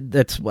mean,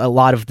 that's a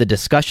lot of the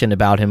discussion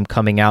about him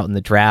coming out in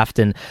the draft,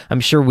 and I'm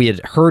sure we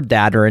had heard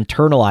that or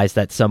internalized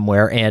that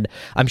somewhere. And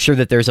I'm sure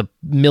that there's a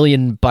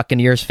million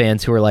Buccaneers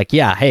fans who are like,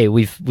 yeah, hey,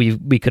 we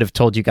could have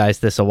told you guys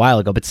this a while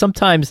ago. But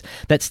sometimes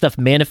that stuff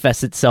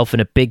manifests itself in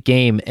a big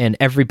game and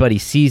everybody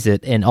sees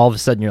it, and all of a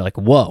sudden you're like,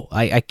 whoa,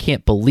 I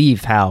can't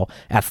believe how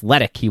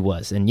athletic he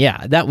was. And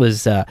yeah, that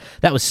was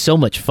so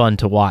much fun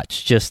to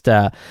watch. Just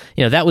that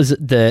was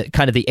the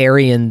kind of the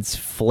Arians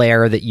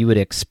flair that you would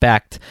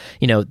expect.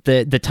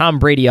 The Tom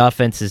Brady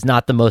offense is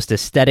not the most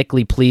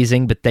aesthetically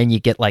pleasing, but then you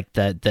get like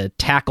the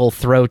tackle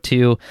throw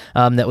to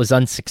that was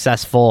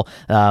unsuccessful.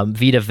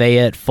 Vita Vea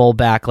at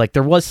fullback, like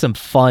there was some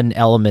fun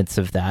elements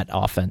of that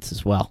offense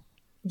as well.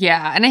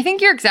 Yeah, and I think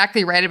you're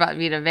exactly right about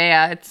Vita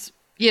Vea. It's,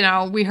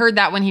 we heard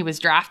that when he was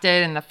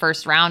drafted in the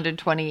first round in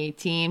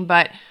 2018,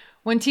 but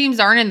when teams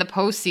aren't in the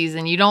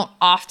postseason, you don't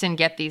often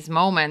get these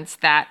moments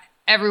that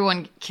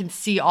everyone can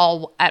see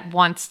all at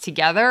once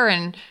together,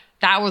 and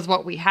that was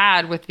what we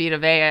had with Vita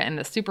Vea in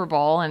the Super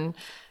Bowl. And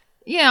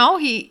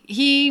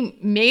he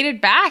made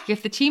it back.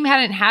 If the team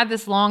hadn't had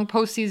this long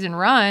postseason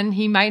run,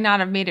 he might not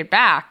have made it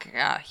back.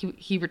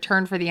 He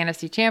returned for the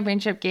NFC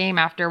Championship game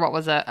after what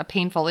was a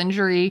painful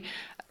injury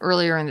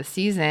earlier in the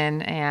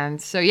season.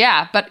 And so,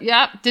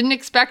 didn't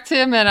expect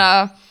him.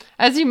 And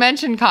as you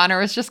mentioned,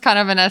 Connor, it's just kind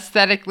of an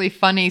aesthetically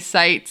funny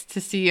sight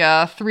to see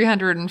a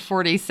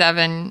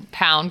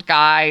 347-pound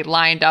guy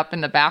lined up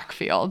in the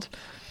backfield.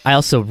 I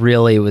also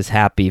really was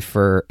happy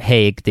for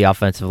Haig, the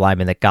offensive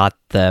lineman that dropped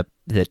the.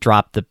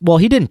 Well,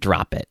 he didn't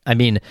drop it. I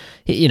mean,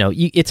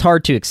 it's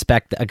hard to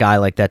expect a guy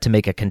like that to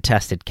make a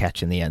contested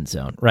catch in the end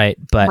zone, right?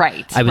 But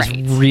I was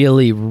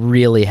really,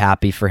 really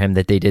happy for him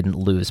that they didn't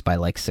lose by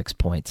like 6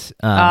 points.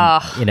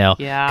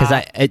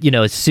 Because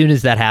as soon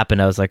as that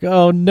happened, I was like,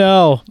 oh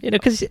no,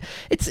 because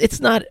it's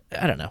not.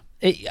 I don't know.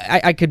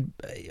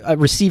 A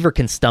receiver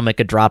can stomach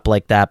a drop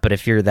like that, but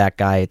if you're that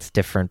guy, it's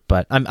different.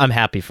 But I'm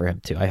happy for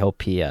him too. I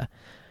hope he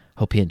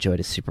enjoyed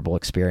his Super Bowl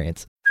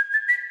experience.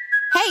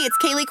 Hey, it's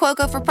Kaylee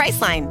Cuoco for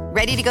Priceline.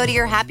 Ready to go to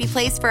your happy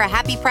place for a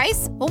happy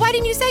price? Well, why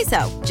didn't you say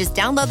so? Just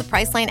download the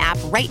Priceline app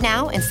right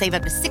now and save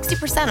up to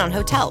 60% on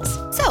hotels.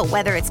 So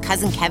whether it's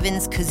Cousin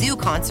Kevin's Kazoo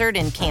Concert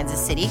in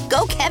Kansas City,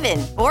 go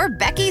Kevin, or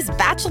Becky's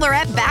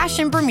Bachelorette Bash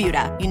in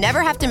Bermuda, you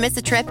never have to miss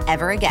a trip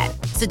ever again.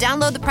 So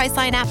download the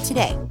Priceline app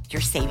today.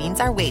 Your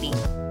savings are waiting.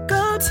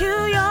 Go to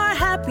your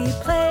happy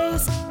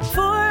place for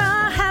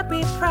a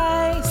happy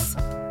price.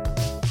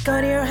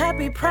 Go to your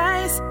happy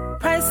price,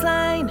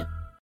 Priceline.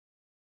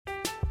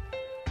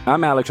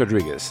 I'm Alex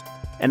Rodriguez.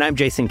 And I'm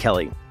Jason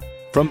Kelly.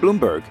 From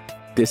Bloomberg,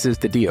 this is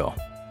The Deal.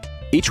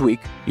 Each week,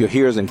 you'll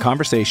hear us in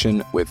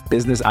conversation with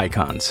business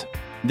icons.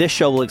 This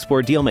show will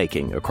explore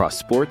deal-making across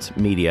sports,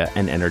 media,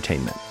 and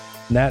entertainment.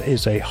 That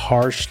is a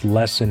harsh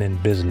lesson in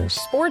business.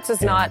 Sports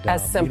is not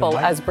as simple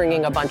as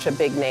bringing a bunch of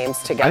big names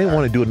together. I didn't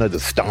want to do another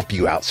stomp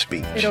you out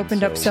speech. It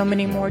opened up so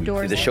many more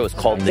doors. The show is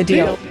called The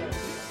Deal.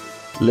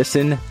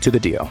 Listen to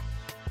The Deal.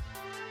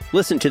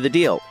 Listen to The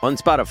Deal on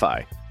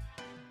Spotify.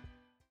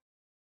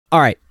 All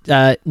right,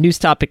 news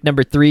topic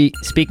number 3.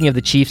 Speaking of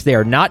the Chiefs, they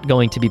are not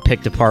going to be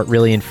picked apart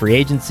really in free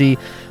agency.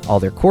 All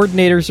their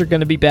coordinators are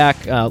going to be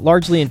back,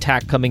 largely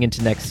intact coming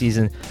into next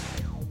season.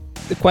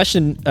 The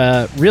question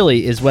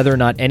really is whether or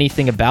not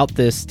anything about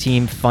this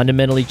team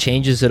fundamentally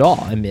changes at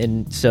all.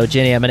 And so,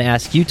 Jenny, I'm going to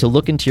ask you to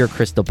look into your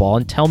crystal ball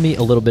and tell me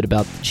a little bit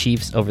about the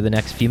Chiefs over the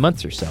next few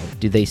months or so.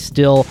 Are they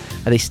still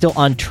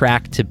on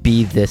track to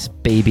be this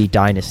baby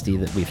dynasty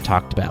that we've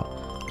talked about?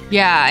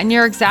 Yeah, and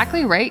you're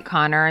exactly right,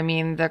 Connor. I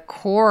mean, the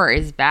core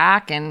is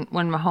back, and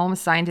when Mahomes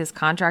signed his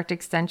contract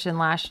extension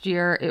last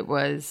year, it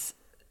was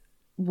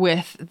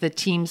with the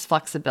team's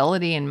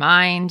flexibility in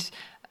mind.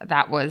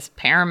 That was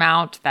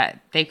paramount,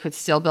 that they could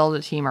still build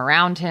a team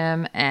around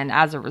him. And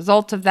as a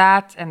result of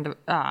that, and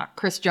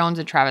Chris Jones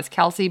and Travis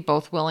Kelce,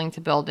 both willing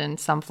to build in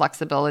some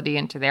flexibility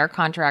into their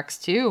contracts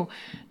too,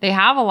 they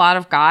have a lot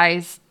of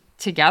guys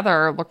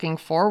together looking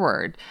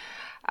forward.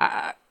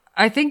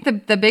 I think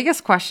the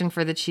biggest question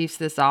for the Chiefs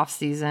this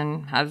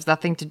offseason has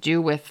nothing to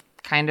do with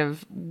kind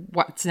of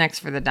what's next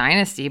for the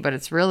dynasty, but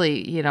it's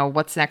really,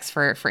 what's next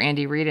for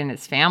Andy Reid and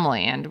his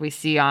family. And we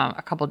see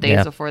a couple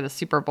days before the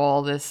Super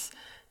Bowl, this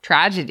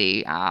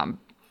tragedy,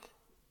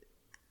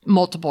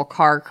 multiple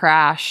car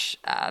crash.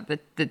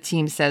 The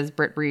team says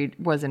Britt Reid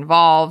was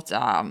involved.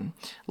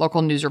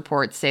 Local news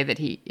reports say that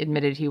he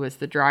admitted he was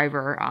the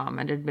driver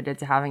and admitted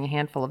to having a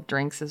handful of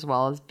drinks as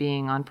well as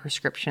being on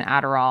prescription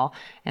Adderall.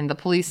 And the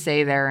police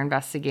say they're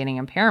investigating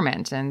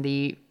impairment. And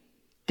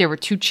there were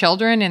 2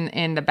 children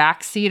in the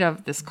back seat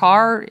of this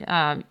car.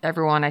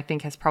 Everyone, I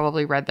think, has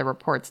probably read the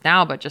reports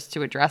now, but just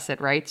to address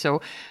it, right? So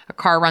a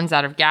car runs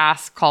out of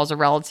gas, calls a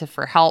relative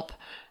for help.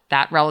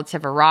 That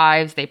relative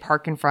arrives, they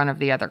park in front of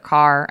the other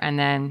car, and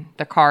then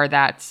the car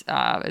that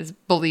is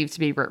believed to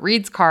be Britt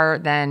Reid's car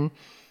then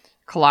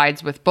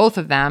collides with both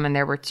of them, and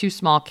there were 2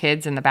 small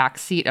kids in the back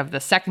seat of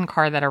the second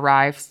car that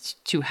arrives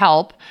to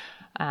help,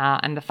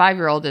 and the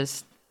 5-year-old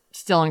is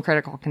still in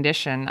critical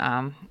condition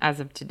as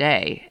of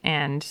today.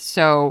 And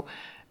so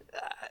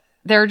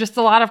there are just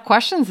a lot of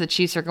questions the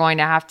Chiefs are going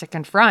to have to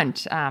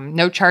confront.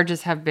 No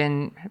charges have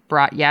been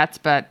brought yet,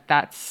 but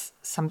that's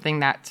something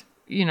that,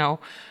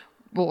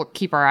 we'll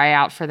keep our eye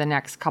out for the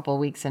next couple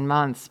weeks and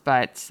months.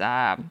 But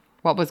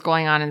what was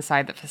going on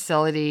inside the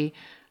facility?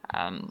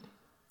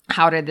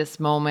 How did this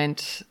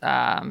moment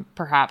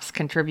perhaps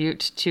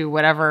contribute to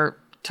whatever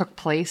took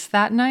place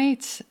that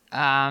night?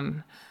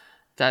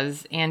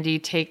 Does Andy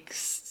take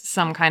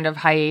some kind of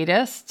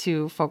hiatus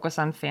to focus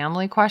on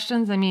family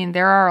questions? I mean,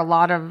 there are a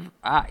lot of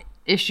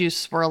issues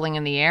swirling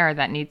in the air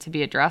that need to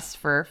be addressed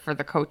for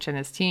the coach and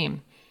his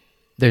team.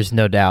 There's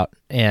no doubt,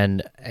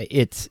 and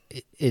it's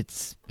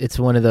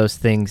one of those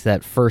things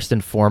that first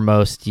and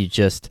foremost,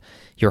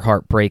 your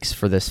heart breaks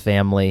for this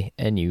family,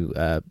 and you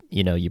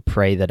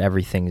pray that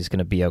everything is going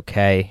to be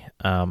okay.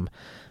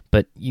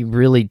 But you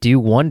really do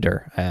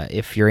wonder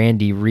if you're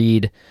Andy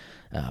Reid,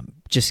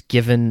 just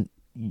given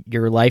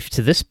your life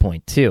to this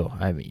point too.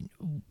 I mean,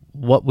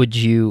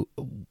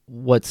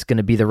 what's going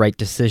to be the right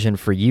decision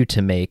for you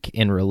to make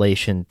in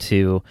relation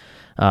to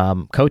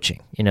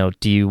coaching?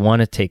 Do you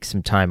want to take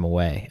some time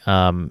away?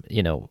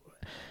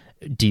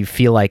 Do you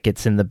feel like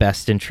it's in the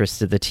best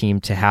interest of the team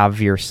to have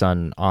your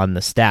son on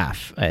the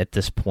staff at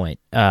this point?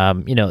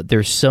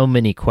 There's so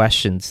many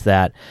questions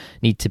that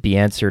need to be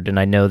answered. And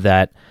I know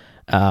that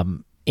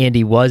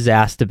Andy was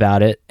asked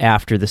about it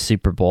after the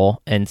Super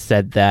Bowl and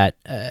said that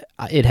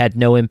it had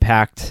no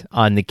impact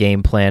on the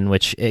game plan,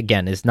 which,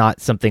 again, is not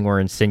something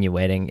we're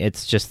insinuating.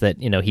 It's just that,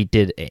 he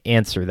did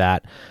answer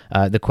that,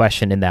 the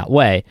question in that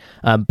way,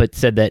 but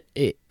said that,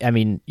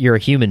 you're a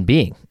human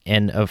being.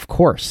 And of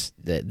course,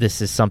 this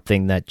is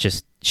something that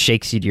just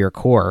shakes you to your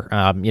core,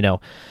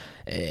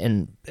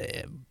 and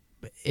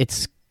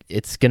it's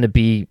going to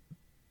be...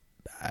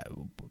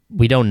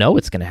 we don't know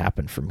what's going to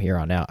happen from here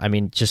on out.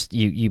 Just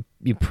you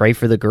pray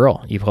for the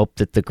girl. You hope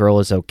that the girl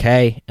is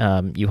okay.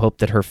 You hope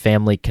that her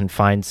family can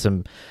find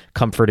some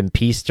comfort and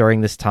peace during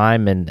this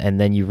time. And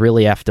then you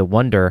really have to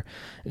wonder,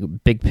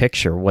 big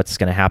picture, what's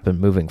going to happen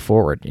moving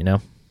forward,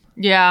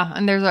 Yeah,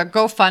 and there's a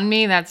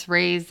GoFundMe that's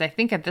raised, I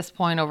think at this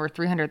point, over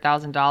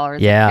 $300,000.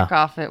 Yeah. At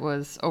kickoff, it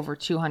was over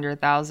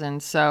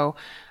 $200,000. So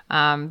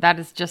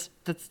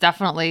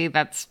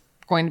that's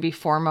going to be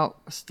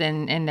foremost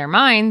in their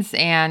minds.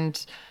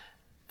 And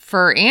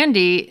for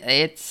Andy,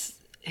 it's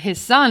his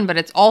son, but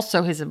it's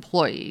also his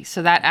employee.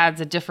 So that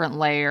adds a different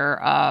layer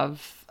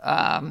of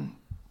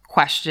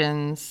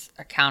questions,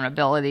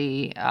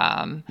 accountability,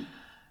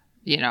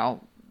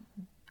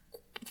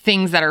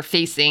 things that are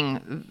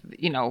facing,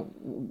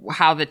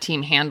 how the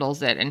team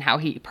handles it and how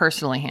he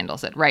personally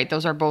handles it, right?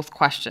 Those are both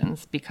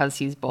questions because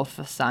he's both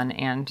the son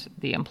and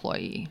the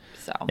employee.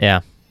 So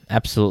yeah,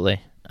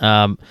 absolutely.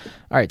 All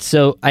right,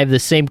 so I have the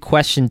same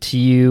question to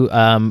you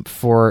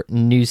for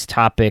news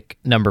topic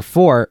number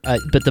 4,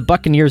 but the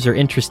Buccaneers are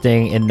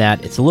interesting in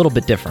that it's a little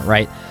bit different,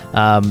 right?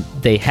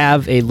 They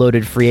have a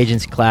loaded free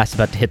agency class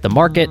about to hit the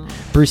market.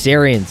 Bruce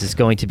Arians is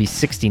going to be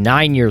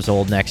 69 years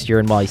old next year,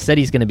 and while he said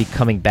he's going to be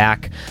coming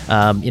back,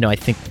 I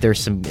think there's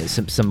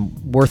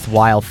some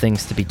worthwhile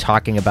things to be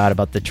talking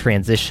about the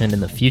transition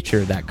and the future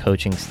of that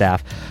coaching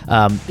staff.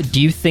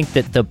 Do you think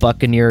that the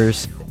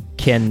Buccaneers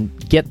can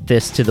get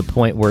this to the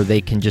point where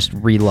they can just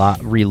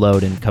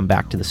reload and come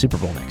back to the Super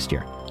Bowl next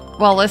year?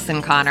 Well,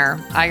 listen, Connor,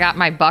 I got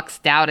my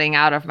Bucs doubting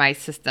out of my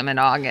system in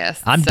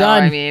August. I'm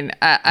done.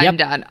 I'm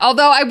done.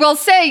 Although I will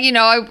say,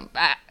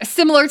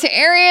 similar to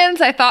Arians,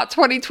 I thought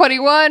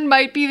 2021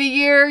 might be the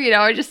year.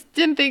 I just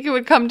didn't think it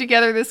would come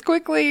together this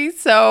quickly.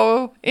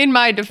 So, in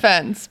my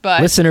defense,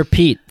 but listener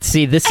Pete,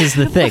 see, this is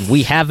the thing.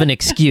 We have an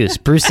excuse.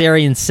 Bruce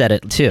Arians said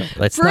it too.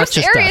 It's not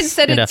just Arians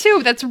said it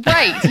too. That's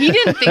right. He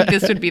didn't think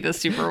this would be the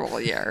Super Bowl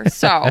year.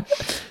 So,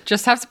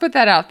 just have to put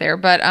that out there.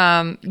 But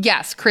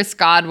yes, Chris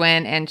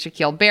Godwin and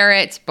Shaquille Barrett,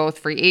 both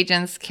free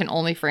agents, can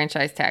only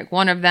franchise tag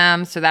one of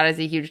them. So that is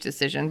a huge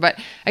decision. But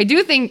I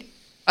do think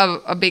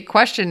a big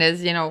question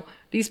is,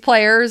 these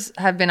players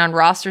have been on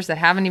rosters that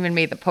haven't even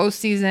made the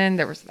postseason.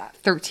 There was that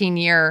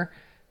 13-year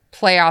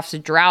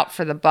playoffs drought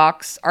for the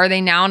Bucs. Are they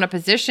now in a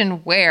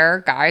position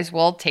where guys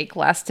will take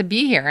less to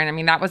be here?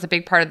 And that was a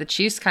big part of the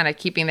Chiefs kind of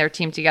keeping their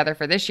team together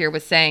for this year,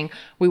 was saying,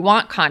 we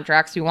want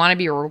contracts, we want to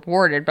be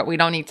rewarded, but we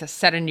don't need to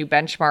set a new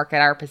benchmark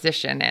at our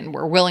position. And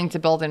we're willing to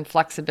build in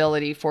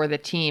flexibility for the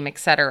team, et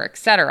cetera, et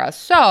cetera.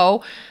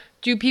 So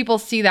do people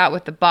see that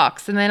with the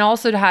Bucs? And then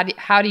also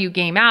how do you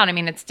game out?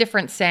 It's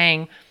different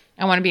saying,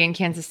 I want to be in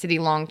Kansas City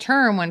long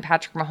term when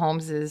Patrick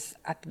Mahomes is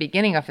at the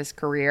beginning of his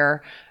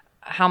career.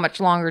 How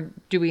much longer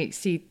do we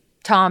see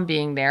Tom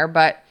being there?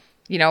 But,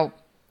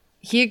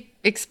 he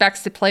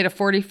expects to play to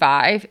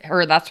 45,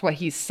 or that's what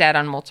he's said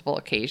on multiple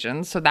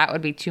occasions. So that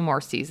would be 2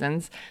 more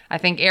seasons. I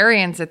think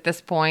Arians at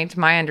this point,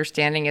 my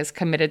understanding, is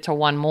committed to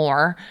 1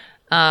 more.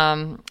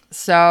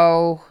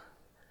 So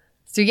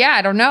yeah,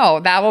 I don't know.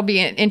 That will be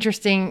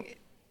interesting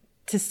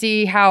to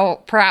see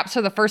how, perhaps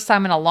for the first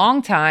time in a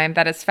long time,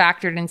 that is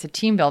factored into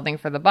team building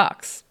for the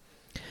Bucs.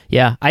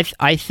 Yeah,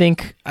 I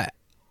think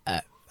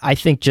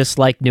just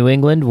like New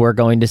England, we're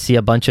going to see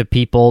a bunch of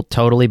people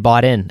totally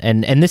bought in.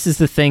 And this is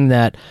the thing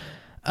that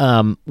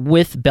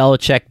with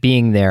Belichick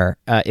being there,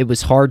 it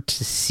was hard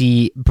to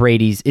see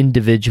Brady's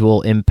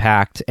individual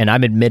impact. And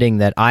I'm admitting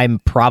that I was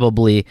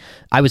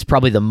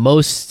probably the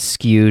most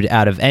skewed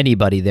out of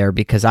anybody there,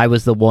 because I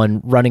was the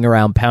one running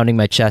around pounding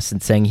my chest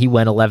and saying he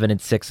went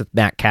 11-6 with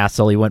Matt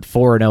Castle. He went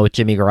 4-0 with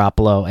Jimmy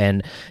Garoppolo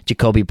and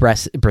Jacoby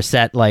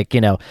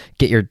Brissett.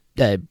 Get your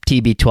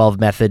TB12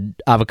 method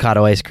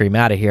avocado ice cream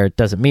out of here. It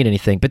doesn't mean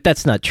anything, but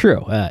that's not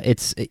true.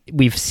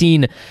 We've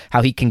seen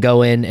how he can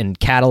go in and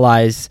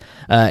catalyze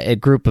a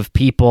group of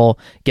people,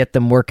 get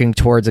them working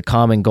towards a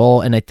common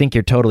goal. And I think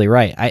you're totally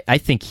right. I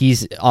think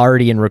he's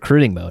already in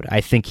recruiting mode.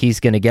 I think he's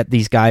going to get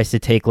these guys to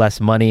take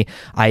less money.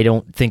 I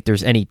don't think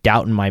there's any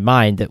doubt in my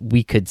mind that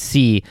we could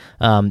see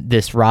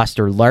this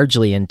roster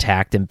largely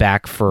intact and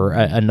back for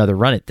another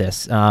run at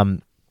this.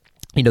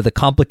 the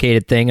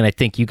complicated thing, and I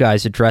think you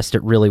guys addressed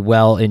it really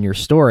well in your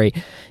story,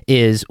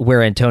 is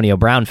where Antonio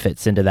Brown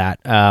fits into that.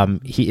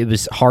 It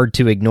was hard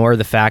to ignore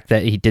the fact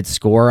that he did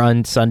score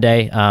on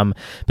Sunday,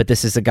 but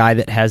this is a guy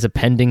that has a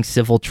pending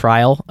civil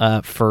trial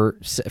for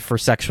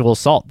sexual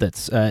assault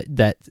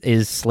that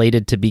is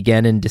slated to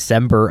begin in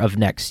December of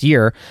next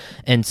year,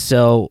 and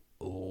so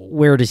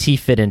where does he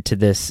fit into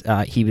this?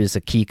 He was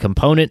a key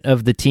component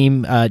of the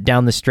team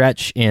down the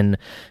stretch in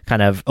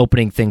kind of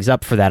opening things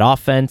up for that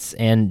offense.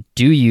 And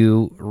do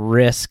you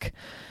risk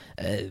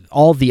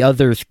all the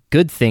other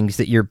good things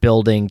that you're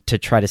building to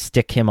try to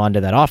stick him onto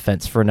that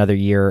offense for another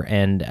year?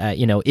 And,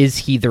 is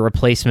he the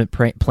replacement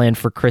plan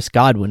for Chris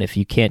Godwin if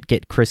you can't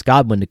get Chris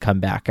Godwin to come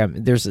back?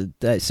 There's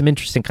some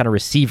interesting kind of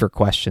receiver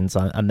questions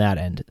on that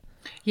end.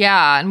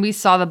 Yeah, and we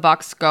saw the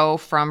Bucs go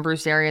from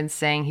Bruce Arians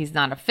saying he's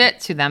not a fit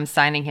to them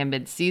signing him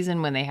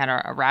mid-season when they had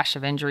a rash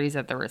of injuries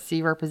at the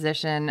receiver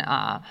position.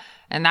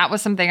 And that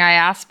was something I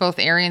asked both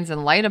Arians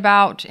and Light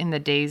about in the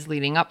days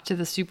leading up to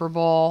the Super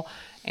Bowl.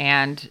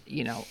 And,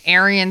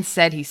 Arians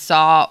said he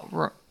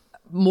saw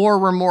more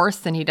remorse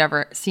than he'd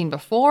ever seen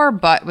before,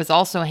 but was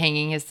also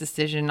hanging his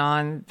decision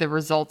on the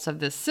results of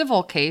this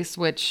civil case,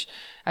 which,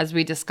 as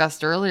we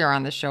discussed earlier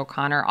on the show,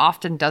 Connor,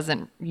 often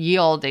doesn't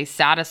yield a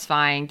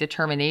satisfying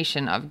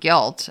determination of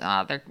guilt.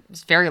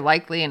 There's very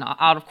likely an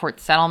out-of-court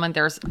settlement.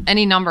 There's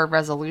any number of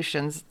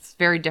resolutions. It's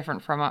very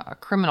different from a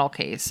criminal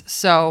case.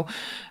 So,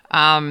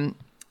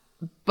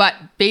 but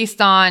based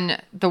on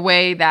the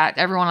way that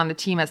everyone on the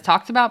team has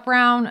talked about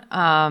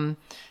Brown,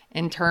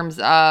 in terms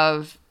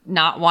of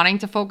not wanting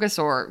to focus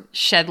or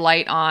shed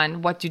light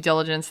on what due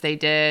diligence they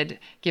did,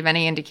 give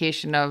any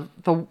indication of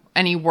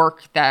any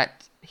work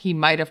that he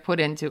might have put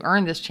in to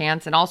earn this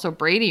chance. And also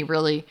Brady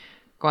really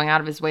going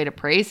out of his way to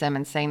praise him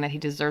and saying that he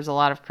deserves a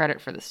lot of credit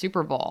for the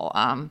Super Bowl.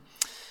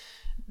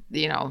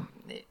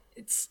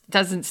 It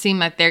doesn't seem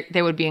like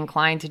they would be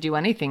inclined to do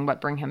anything but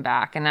bring him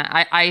back. And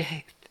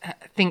I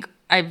think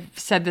I've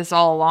said this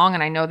all along,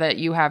 and I know that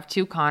you have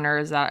too, Connor,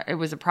 is that it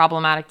was a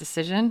problematic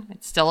decision.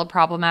 It's still a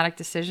problematic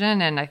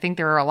decision. And I think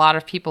there are a lot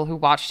of people who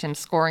watched him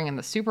scoring in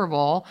the Super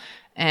Bowl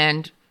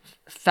and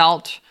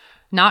felt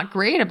not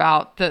great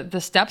about the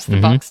steps the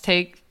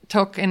Bucs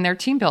took in their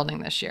team building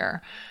this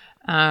year.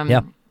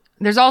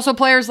 There's also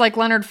players like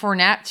Leonard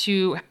Fournette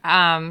who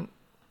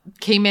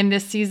came in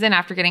this season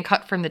after getting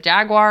cut from the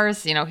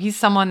Jaguars. He's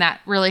someone that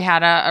really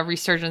had a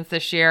resurgence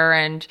this year,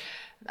 and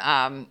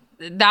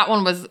that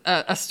one was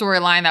a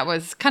storyline that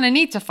was kind of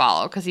neat to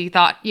follow because he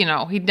thought,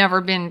 he'd never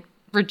been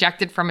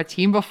rejected from a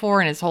team before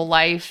in his whole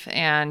life,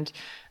 and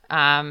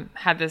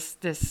had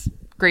this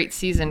great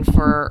season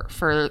for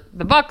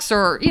the Bucs,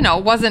 or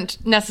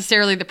wasn't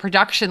necessarily the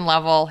production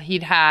level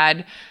he'd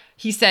had.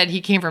 He said he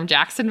came from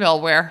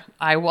Jacksonville, where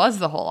I was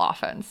the whole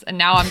offense, and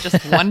now I'm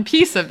just one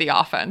piece of the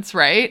offense,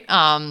 right?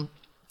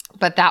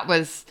 But that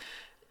was,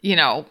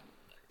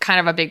 kind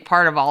of a big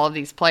part of all of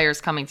these players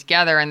coming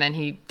together, and then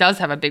he does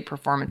have a big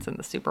performance in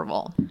the Super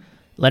Bowl.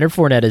 Leonard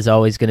Fournette is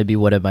always going to be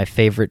one of my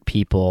favorite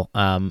people.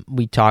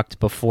 We talked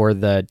before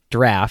the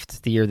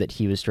draft, the year that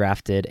he was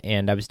drafted,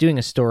 and I was doing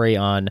a story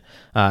on,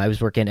 I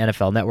was working at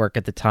NFL Network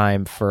at the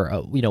time for,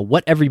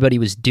 what everybody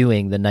was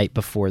doing the night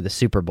before the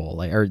Super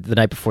Bowl, or the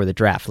night before the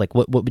draft. Like,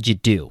 what would you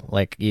do?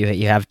 Like,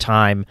 you have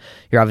time,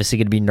 you're obviously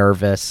going to be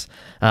nervous.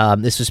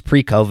 This was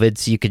pre-COVID,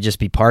 so you could just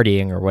be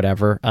partying or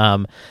whatever.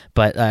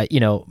 But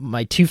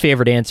my two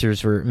favorite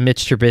answers were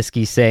Mitch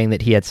Trubisky saying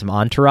that he had some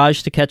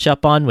entourage to catch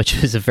up on,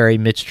 which was a very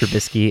Mitch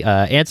Trubisky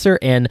answer,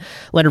 and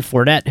Leonard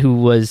Fournette, who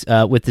was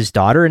with his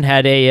daughter and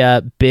had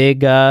a big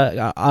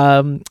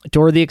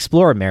Dora the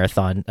Explorer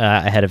marathon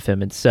ahead of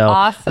him. And so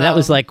awesome. That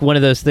was like one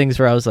of those things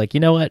where I was like, you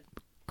know what?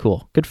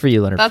 Cool. Good for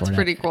you, Leonard Fournette. That's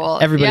pretty cool.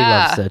 Everybody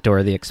loves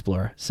Dora the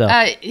Explorer. So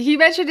he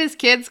mentioned his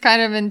kids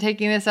kind of in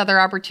taking this other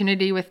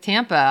opportunity with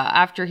Tampa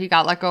after he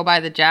got let go by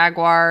the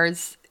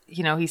Jaguars.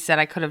 He said,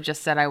 I could have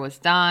just said I was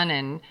done.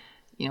 And,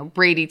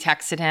 Brady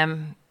texted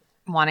him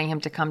wanting him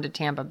to come to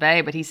Tampa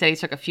Bay, but he said he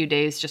took a few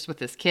days just with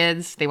his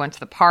kids. They went to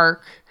the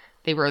park.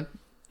 They rode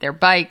their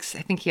bikes.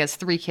 I think he has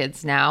 3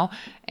 kids now,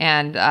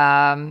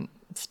 and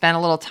spent a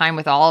little time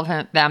with all of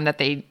them that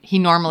he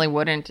normally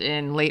wouldn't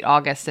in late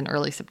August and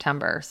early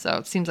September. So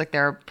it seems like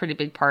they're a pretty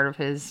big part of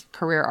his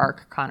career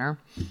arc, Connor.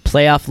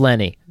 Playoff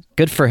Lenny.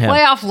 Good for him.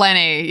 Playoff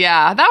Lenny.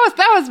 Yeah, that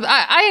was.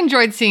 I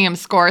enjoyed seeing him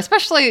score,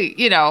 especially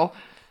he tweeted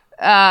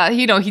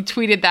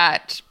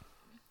that.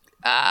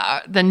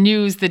 The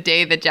news the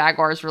day the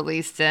Jaguars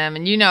released him,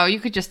 and you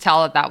could just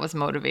tell that was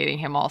motivating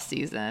him all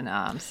season.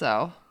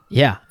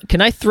 Yeah.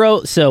 Can I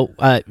throw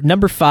topic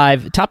number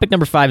 5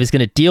 is going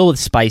to deal with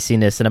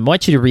spiciness, and I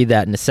want you to read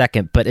that in a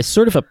second, but it's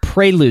sort of a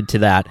prelude to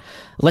that.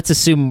 Let's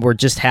assume we're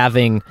just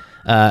having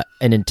an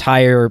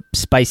entire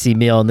spicy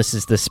meal, and this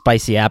is the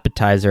spicy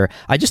appetizer.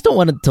 I just don't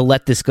want to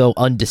let this go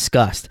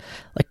undiscussed.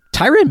 Like,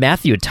 Tyrann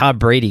Mathieu and Tom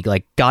Brady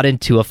got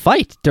into a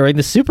fight during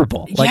the Super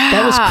Bowl.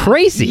 That was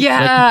crazy.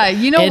 Yeah,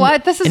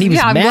 what? This is and he was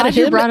I'm mad glad at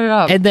him, you brought it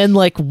up. And then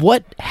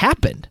what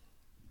happened?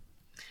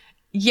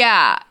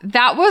 Yeah,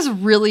 that was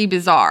really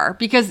bizarre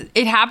because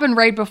it happened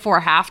right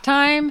before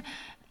halftime,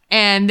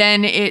 and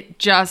then it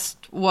just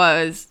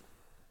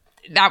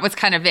that was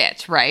kind of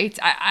it, right?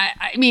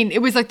 I mean,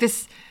 it was like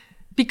this,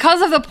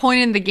 because of the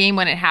point in the game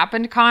when it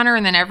happened, Connor,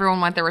 and then everyone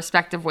went their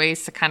respective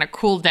ways to kind of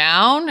cool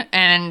down,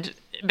 and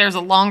there's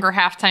a longer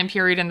halftime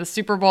period in the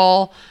Super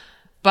Bowl,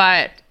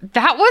 but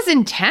that was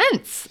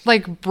intense.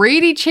 Like,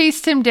 Brady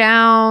chased him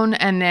down,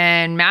 and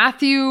then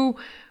Matthew,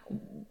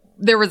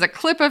 there was a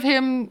clip of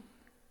him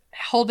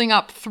holding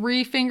up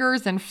 3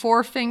 fingers and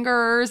 4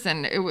 fingers,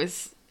 and it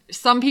was,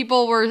 some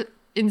people were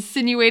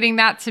insinuating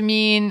that to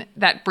mean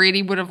that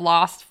Brady would have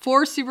lost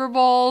 4 Super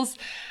Bowls.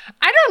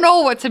 I don't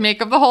know what to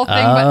make of the whole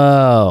thing.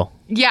 But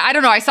yeah, I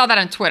don't know. I saw that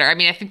on Twitter. I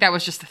mean, I think that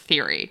was just a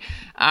theory.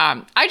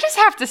 I just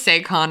have to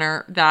say,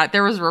 Connor, that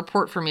there was a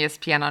report from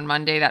ESPN on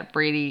Monday that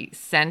Brady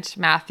sent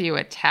Matthew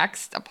a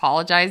text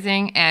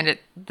apologizing, and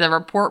the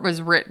report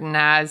was written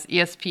as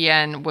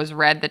ESPN was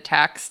read the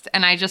text,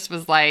 and I just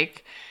was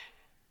like,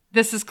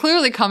 this is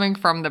clearly coming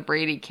from the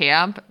Brady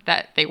camp,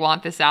 that they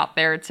want this out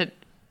there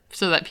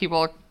so that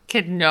people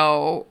could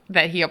know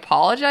that he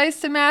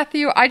apologized to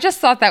Matthew. I just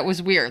thought that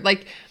was weird.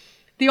 Like,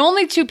 the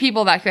only 2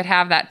 people that could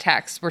have that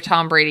text were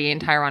Tom Brady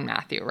and Tyrann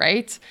Mathieu,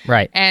 right?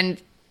 Right.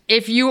 And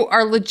if you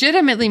are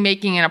legitimately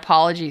making an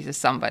apology to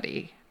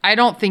somebody, I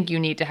don't think you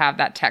need to have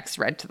that text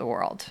read to the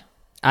world.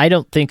 I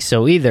don't think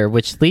so either,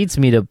 which leads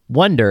me to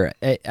wonder,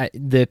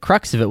 the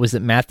crux of it was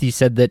that Matthew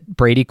said that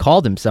Brady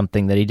called him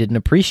something that he didn't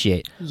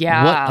appreciate.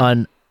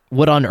 Yeah.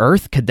 What on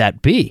earth could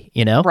that be,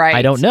 you know? Right.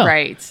 I don't know.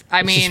 Right.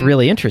 I mean, it's just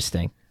really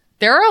interesting.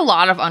 There are a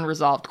lot of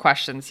unresolved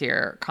questions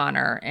here,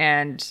 Connor.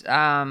 And,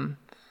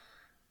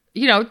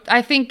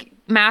 I think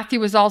Matthew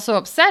was also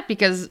upset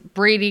because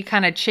Brady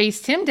kind of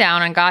chased him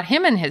down and got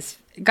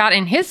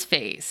in his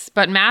face.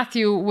 But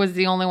Matthew was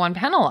the only one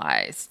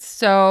penalized.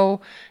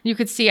 So you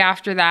could see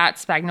after that,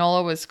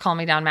 Spagnuolo was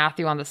calming down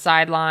Matthew on the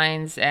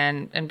sidelines,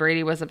 and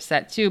Brady was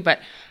upset too. But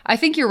I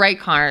think you're right,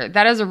 Connor.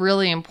 That is a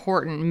really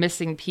important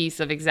missing piece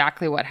of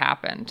exactly what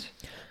happened.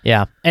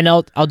 Yeah. And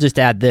I'll just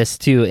add this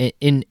too.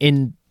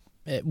 In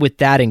with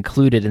that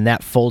included and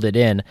that folded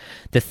in,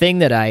 the thing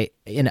that I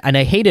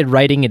hated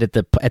writing it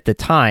at the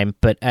time,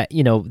 but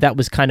that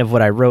was kind of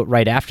what I wrote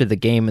right after the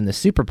game in the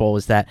Super Bowl,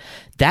 was that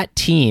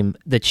team,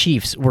 the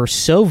Chiefs, were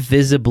so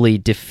visibly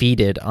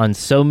defeated on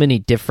so many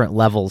different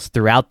levels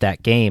throughout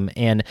that game,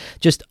 and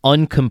just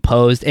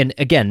uncomposed. And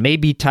again,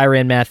 maybe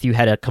Tyrann Mathieu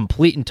had a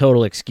complete and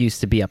total excuse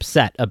to be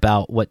upset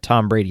about what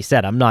Tom Brady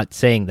said. I'm not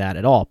saying that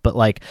at all, but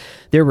like,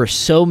 there were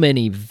so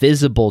many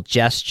visible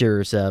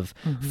gestures of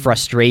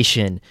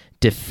frustration,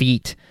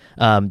 defeat,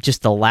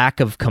 just the lack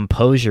of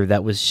composure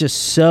that was just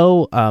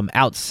so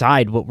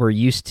outside what we're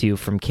used to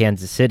from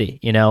Kansas City.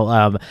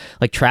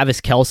 Like Travis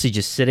Kelce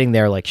just sitting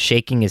there, like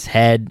shaking his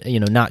head,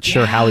 not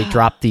sure how he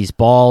dropped these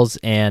balls.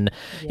 And,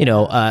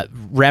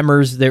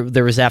 Remmers,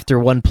 there was after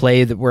one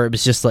play where it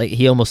was just like,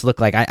 he almost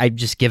looked like, I'm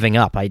just giving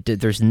up.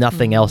 There's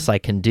nothing else I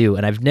can do.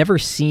 And I've never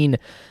seen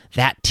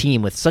that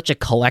team with such a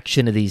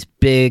collection of these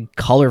big,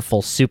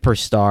 colorful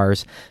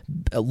superstars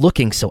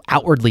looking so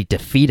outwardly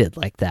defeated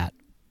like that.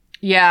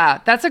 Yeah,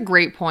 that's a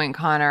great point,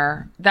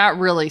 Connor. That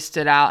really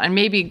stood out. And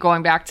maybe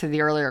going back to the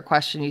earlier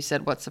question, you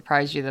said what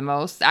surprised you the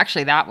most.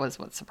 Actually, that was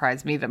what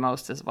surprised me the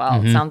most as well.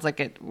 It sounds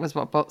like it was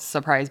what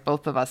surprised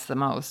both of us the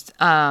most.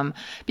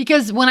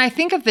 Because when I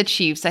think of the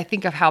Chiefs, I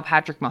think of how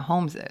Patrick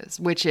Mahomes is,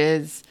 which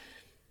is,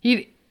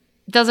 he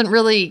doesn't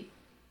really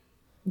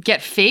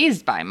get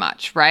fazed by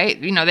much, right?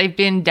 They've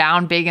been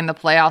down big in the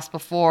playoffs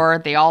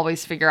before. They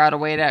always figure out a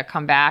way to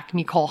come back.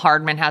 Mecole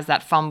Hardman has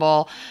that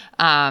fumble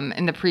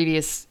in the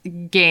previous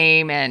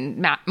game,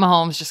 and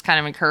Mahomes just kind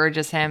of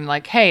encourages him,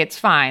 like, hey, it's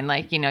fine.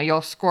 Like,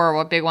 you'll score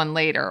a big one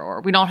later,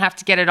 or we don't have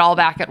to get it all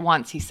back at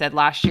once, he said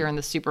last year in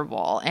the Super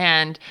Bowl.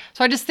 And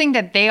so I just think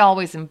that they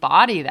always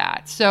embody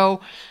that.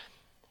 So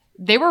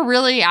they were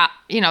really,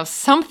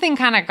 something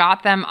kind of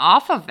got them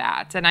off of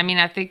that. And I mean,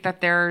 I think that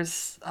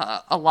there's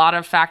a lot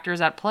of factors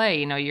at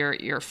play.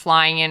 You're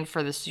flying in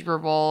for the Super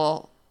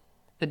Bowl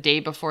the day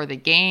before the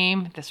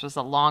game. This was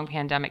a long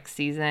pandemic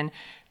season.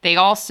 They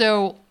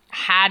also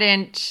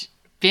hadn't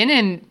been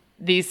in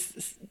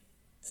these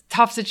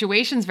tough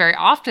situations very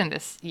often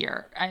this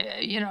year.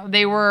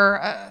 There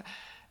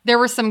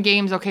were some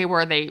games,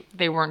 where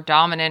they weren't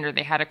dominant or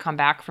they had to come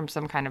back from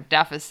some kind of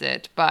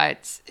deficit,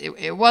 but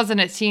it wasn't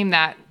a team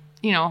that,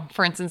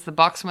 for instance, the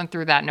Bucs went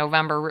through that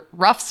November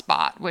rough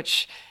spot,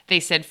 which they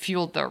said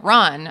fueled their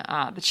run.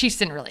 The Chiefs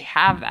didn't really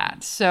have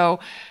that.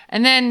 So,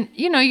 and then,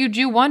 you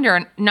do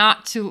wonder,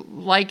 not to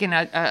liken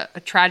a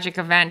tragic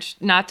event,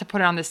 not to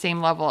put it on the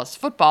same level as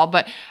football,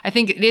 but I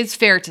think it is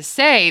fair to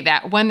say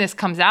that when this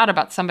comes out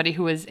about somebody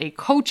who is a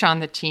coach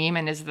on the team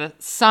and is the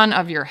son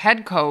of your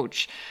head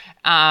coach,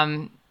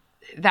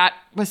 that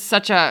was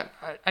such a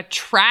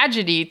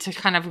tragedy to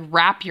kind of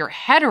wrap your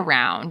head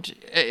around.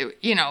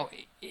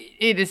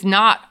 It is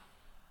not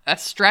a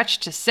stretch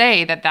to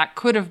say that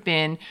could have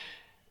been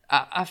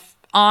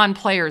on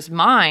players'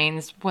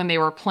 minds when they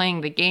were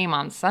playing the game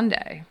on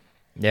Sunday.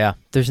 Yeah,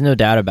 there's no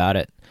doubt about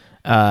it.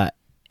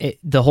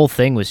 The whole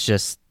thing was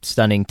just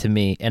stunning to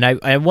me. And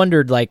I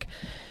wondered, like,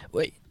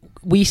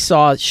 we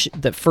saw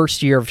the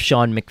first year of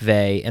Sean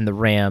McVay and the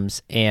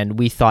Rams, and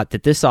we thought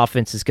that this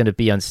offense is going to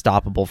be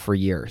unstoppable for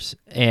years.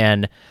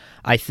 And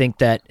I think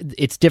that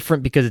it's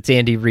different because it's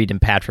Andy Reid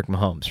and Patrick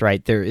Mahomes,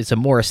 right? There is a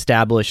more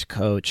established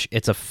coach.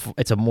 It's a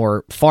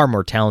far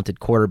more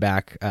talented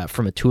quarterback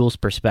from a tools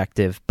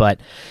perspective, but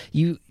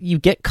you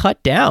get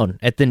cut down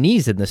at the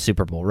knees in the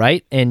Super Bowl,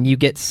 right? And you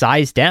get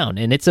sized down,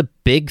 and it's a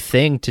big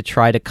thing to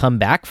try to come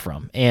back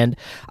from. And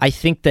I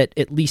think that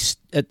at least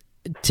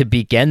to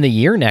begin the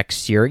year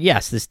next year,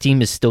 yes, this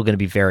team is still going to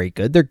be very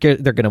good. They're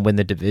going to win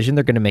the division.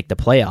 They're going to make the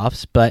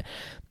playoffs, but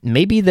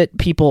maybe that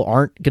people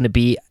aren't going to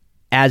be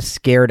as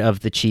scared of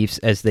the Chiefs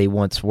as they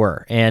once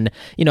were. And,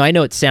 I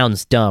know it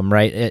sounds dumb,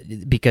 right?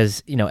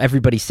 Because,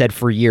 everybody said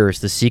for years,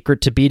 the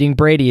secret to beating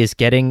Brady is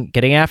getting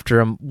after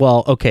him.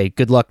 Well, okay,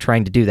 good luck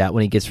trying to do that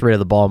when he gets rid of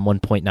the ball in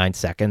 1.9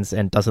 seconds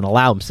and doesn't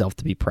allow himself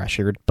to be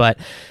pressured. But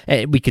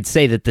we could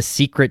say that the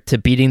secret to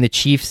beating the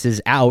Chiefs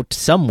is out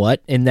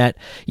somewhat in that,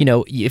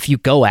 if you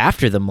go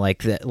after them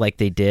like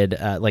they did,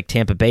 like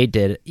Tampa Bay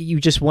did,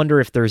 you just wonder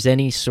if there's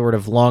any sort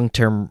of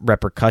long-term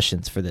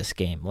repercussions for this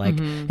game, like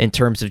in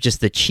terms of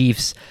just the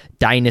Chiefs'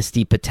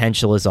 dynasty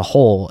potential as a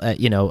whole,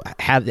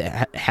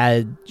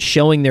 had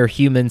showing their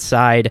human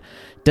side.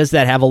 Does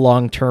that have a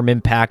long-term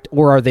impact,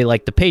 or are they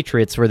like the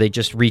Patriots where they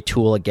just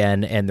retool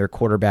again and their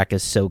quarterback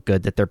is so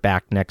good that they're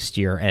back next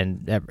year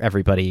and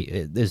everybody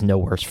is no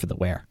worse for the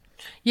wear?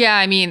 Yeah,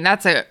 I mean,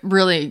 that's a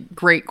really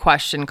great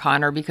question,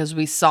 Connor, because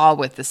we saw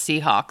with the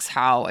Seahawks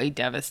how a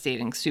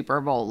devastating Super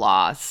Bowl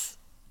loss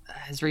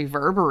has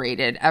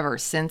reverberated ever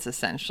since,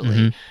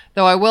 essentially.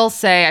 Though I will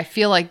say, I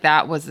feel like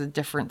that was a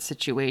different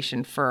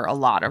situation for a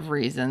lot of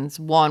reasons.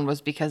 One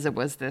was because it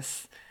was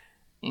this,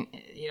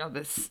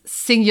 this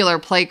singular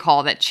play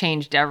call that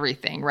changed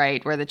everything,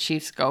 right? Where the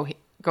Chiefs go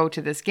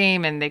to this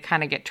game and they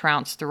kind of get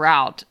trounced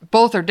throughout.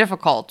 Both are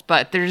difficult,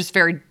 but they're just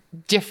very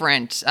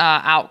different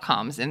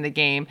outcomes in the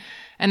game.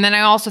 And then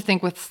I also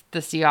think with the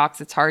Seahawks,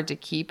 it's hard to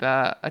keep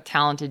a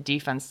talented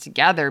defense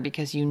together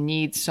because you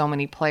need so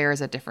many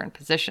players at different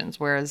positions.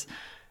 Whereas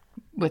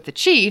with the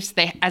Chiefs,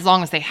 as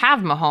long as they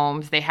have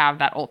Mahomes, they have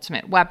that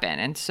ultimate weapon.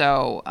 And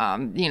so,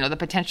 the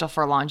potential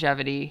for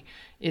longevity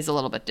is a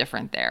little bit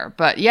different there.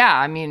 But yeah,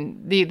 I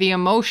mean, the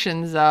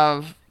emotions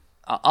of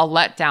a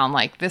letdown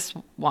like this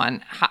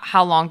one,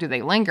 how long do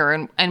they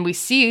linger? And we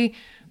see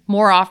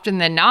more often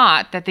than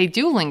not that they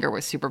do linger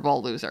with Super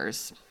Bowl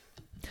losers.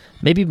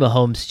 Maybe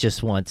Mahomes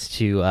just wants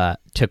to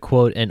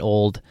quote an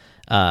old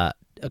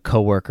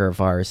coworker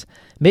of ours,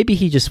 maybe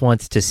he just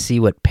wants to see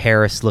what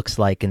Paris looks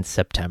like in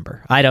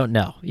September. I don't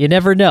know. You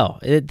never know.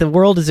 The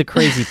world is a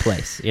crazy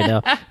place.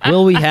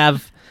 Will we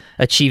have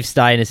a Chiefs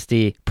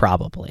dynasty?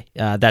 Probably.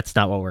 That's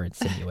not what we're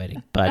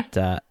insinuating. But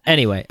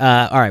anyway,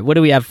 all right. What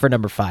do we have for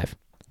number 5?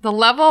 The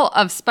level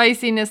of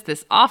spiciness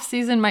this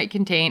offseason might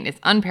contain is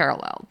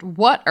unparalleled.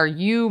 What are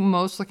you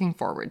most looking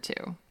forward to?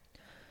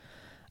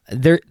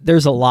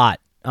 There's a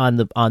lot on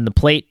the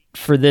plate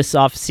for this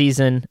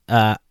offseason.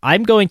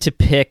 I'm going to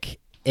pick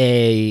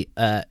a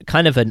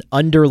kind of an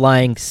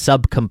underlying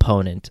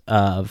subcomponent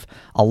of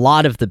a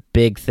lot of the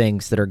big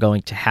things that are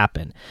going to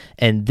happen.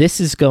 And this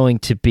is going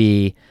to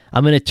be,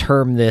 I'm going to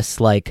term this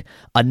like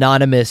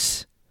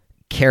anonymous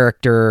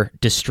character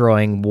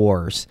destroying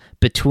wars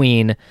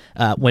between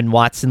when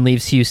Watson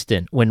leaves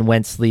Houston, when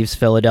Wentz leaves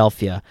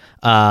Philadelphia,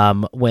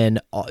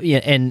 and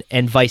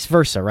vice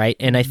versa, right?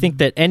 And I think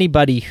that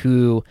anybody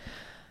who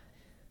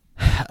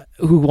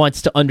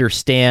wants to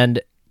understand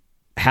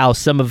how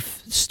some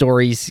of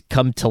stories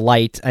come to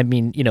light. I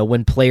mean,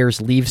 when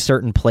players leave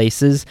certain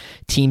places,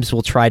 teams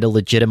will try to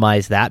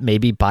legitimize that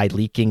maybe by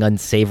leaking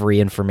unsavory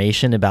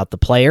information about the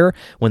player.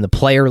 When the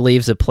player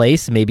leaves a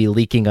place, maybe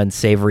leaking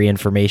unsavory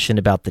information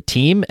about the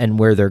team and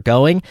where they're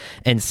going.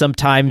 And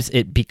sometimes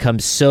it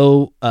becomes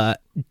so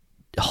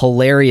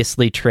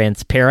hilariously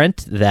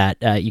transparent that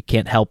you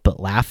can't help but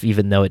laugh,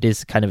 even though it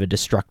is kind of a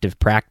destructive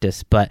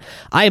practice. But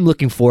I am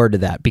looking forward to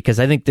that because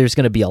I think there's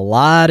going to be a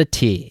lot of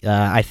tea.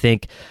 I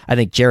think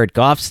Jared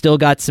Goff still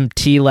got some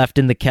tea left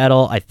in the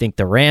kettle. I think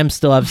the Rams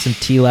still have some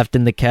tea left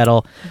in the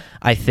kettle.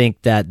 I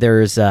think that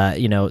there's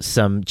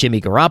some Jimmy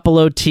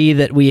Garoppolo tea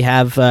that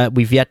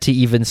we've yet to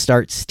even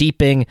start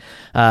steeping.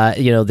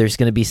 There's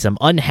going to be some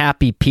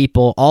unhappy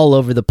people all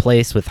over the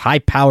place with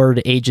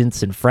high-powered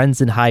agents and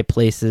friends in high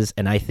places,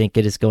 and I think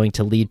it is going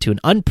to lead to an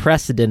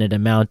unprecedented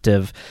amount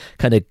of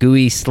kind of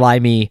gooey,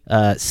 slimy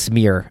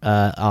smear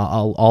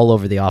all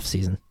over the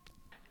offseason.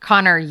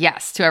 Connor,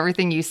 yes, to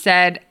everything you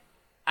said.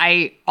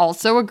 I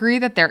also agree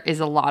that there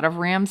is a lot of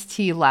Rams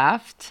tea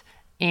left,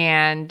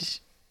 and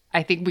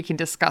I think we can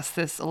discuss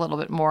this a little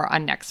bit more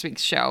on next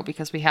week's show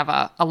because we have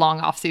a long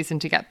off season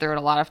to get through and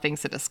a lot of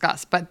things to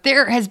discuss. But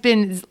there has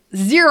been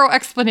zero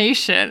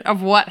explanation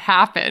of what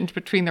happened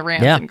between the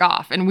Rams and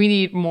Goff, and we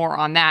need more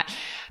on that.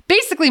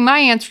 Basically, my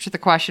answer to the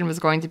question was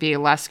going to be a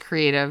less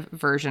creative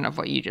version of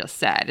what you just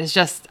said. It's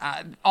just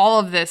all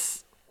of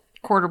this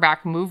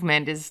quarterback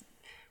movement is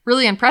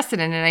really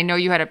unprecedented. And I know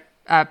you had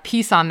a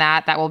piece on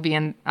that will be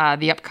in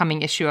the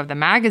upcoming issue of the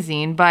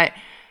magazine, but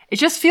it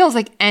just feels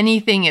like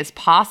anything is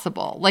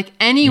possible. Like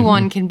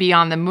anyone can be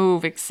on the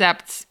move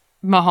except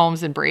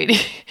Mahomes and Brady.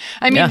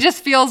 I mean, it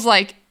just feels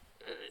like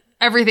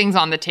everything's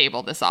on the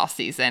table this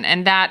offseason.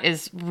 And that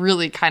is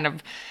really kind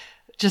of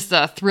just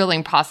a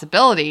thrilling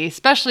possibility,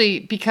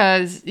 especially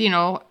because,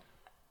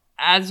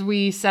 as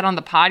we said on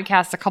the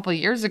podcast a couple of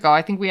years ago,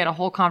 I think we had a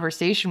whole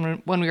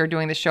conversation when we were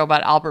doing the show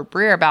about Albert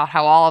Breer about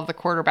how all of the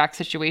quarterback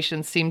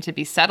situations seem to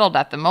be settled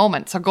at the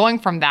moment. So going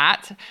from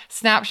that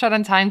snapshot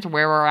in time to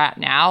where we're at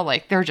now,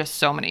 like there are just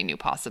so many new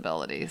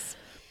possibilities.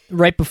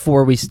 Right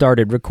before we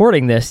started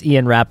recording this,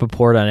 Ian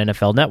Rappaport on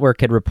NFL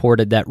Network had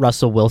reported that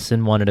Russell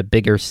Wilson wanted a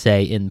bigger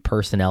say in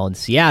personnel in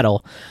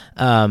Seattle,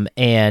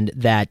 and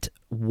that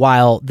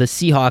while the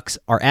Seahawks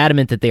are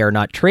adamant that they are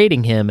not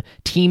trading him,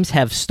 teams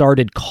have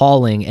started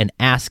calling and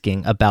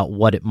asking about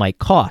what it might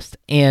cost.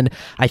 And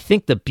I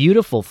think the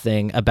beautiful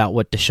thing about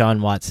what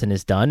Deshaun Watson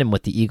has done and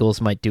what the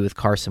Eagles might do with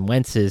Carson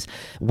Wentz is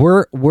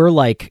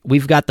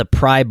we've got the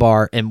pry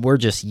bar and we're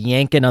just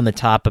yanking on the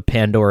top of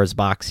Pandora's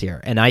box here.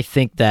 And I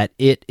think that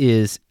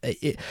it's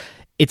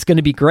going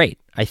to be great.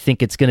 I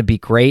think it's going to be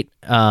great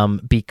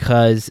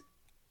because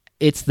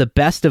it's the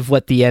best of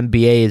what the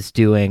NBA is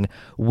doing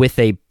with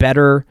a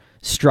better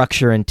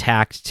structure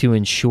intact to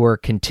ensure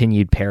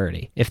continued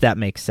parity, if that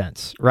makes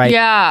sense, right?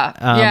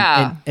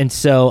 Yeah. And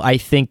so I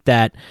think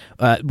that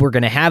we're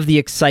going to have the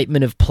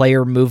excitement of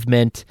player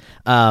movement,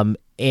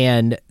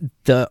 and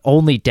the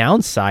only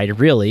downside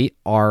really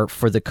are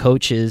for the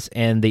coaches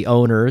and the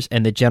owners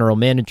and the general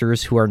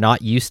managers who are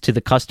not used to the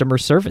customer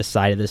service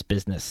side of this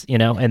business,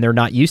 and they're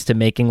not used to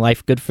making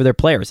life good for their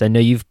players. I know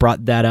you've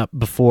brought that up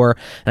before,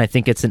 and I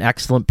think it's an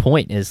excellent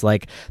point, is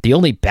like the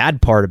only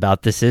bad part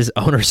about this is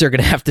owners are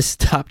going to have to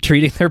stop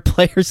treating their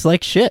players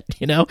like shit,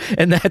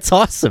 and that's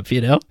awesome,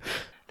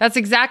 That's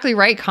exactly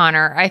right,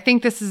 Connor. I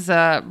think this is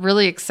a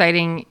really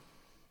exciting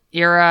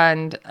era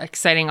and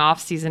exciting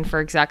offseason for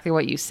exactly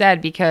what you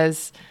said,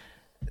 because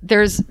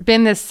there's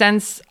been this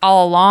sense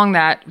all along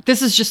that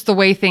this is just the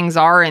way things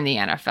are in the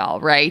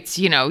NFL, right?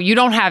 You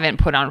don't have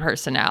input on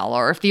personnel,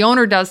 or if the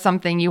owner does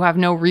something, you have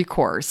no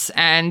recourse.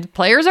 And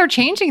players are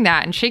changing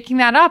that and shaking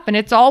that up. And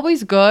it's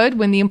always good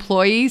when the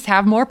employees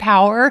have more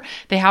power,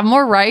 they have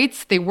more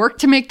rights, they work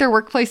to make their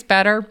workplace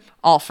better.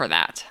 All for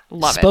that.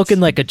 Love it.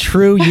 Spoken like a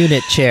true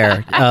unit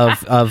chair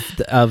of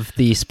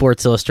the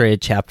Sports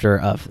Illustrated chapter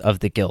of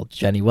the Guild,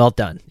 Jenny. Well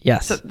done.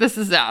 Yes. So this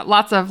is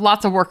lots of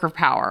worker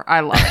power. I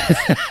love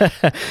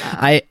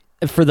it.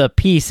 For the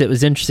piece, it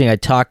was interesting. I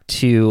talked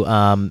to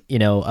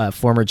a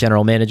former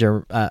general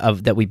manager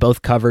that we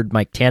both covered,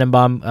 Mike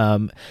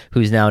Tannenbaum,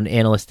 who's now an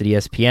analyst at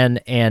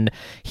ESPN, and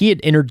he had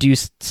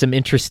introduced some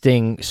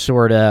interesting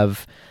sort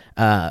of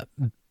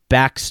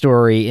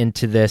backstory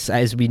into this.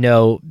 As we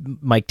know,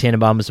 Mike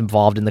Tannenbaum was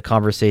involved in the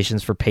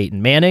conversations for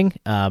Peyton Manning.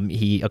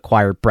 He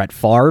acquired Brett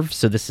Favre,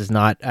 so this is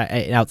not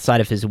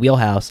outside of his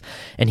wheelhouse.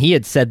 And he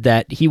had said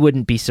that he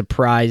wouldn't be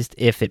surprised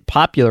if it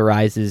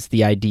popularizes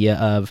the idea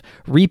of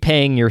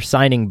repaying your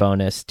signing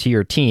bonus to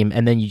your team,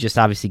 and then you just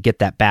obviously get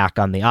that back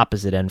on the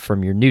opposite end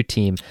from your new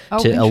team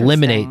to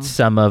eliminate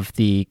some of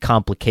the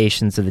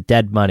complications of the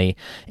dead money.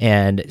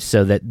 And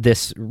so that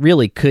this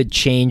really could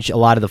change a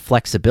lot of the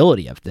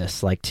flexibility of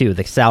this,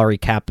 the salary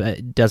cap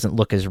doesn't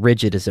look as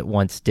rigid as it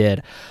once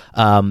did.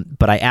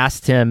 But I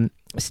asked him,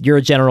 you're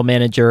a general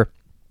manager,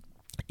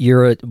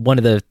 you're one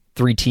of the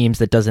three teams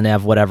that doesn't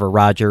have whatever,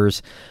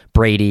 Rodgers,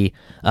 Brady,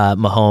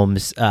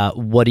 Mahomes,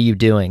 what are you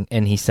doing?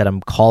 And he said,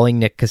 I'm calling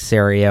Nick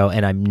Caserio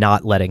and I'm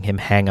not letting him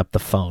hang up the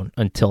phone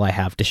until I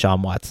have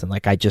Deshaun Watson.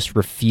 I just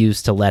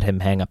refuse to let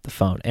him hang up the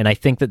phone. And I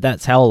think that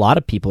that's how a lot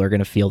of people are going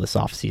to feel this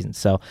offseason.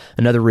 So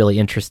another really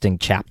interesting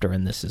chapter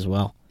in this as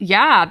well.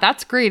 Yeah,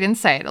 that's great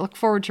insight. I look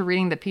forward to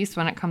reading the piece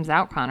when it comes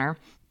out, Connor.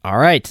 All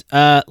right,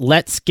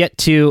 let's get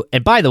to,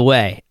 and by the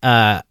way,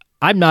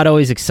 I'm not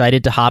always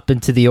excited to hop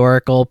into the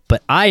Oracle,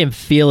 but I am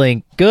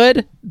feeling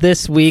good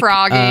this week.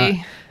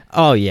 Froggy.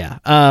 Oh, yeah.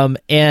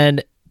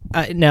 And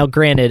now,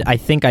 granted, I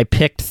think I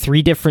picked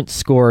 3 different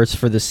scores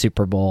for the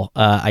Super Bowl.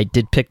 I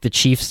did pick the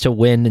Chiefs to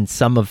win in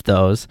some of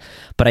those,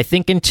 but I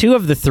think in 2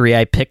 of the 3,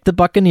 I picked the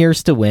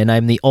Buccaneers to win.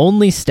 I'm the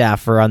only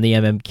staffer on the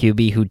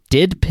MMQB who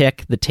did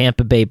pick the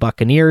Tampa Bay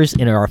Buccaneers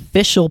in our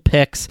official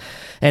picks.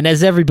 And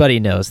as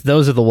everybody knows,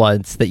 those are the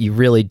ones that you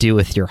really do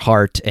with your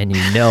heart, and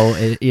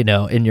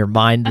in your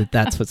mind that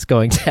that's what's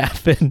going to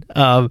happen.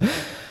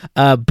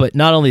 But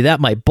not only that,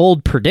 my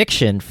bold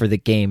prediction for the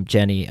game,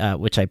 Jenny,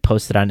 which I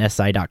posted on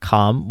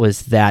SI.com,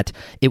 was that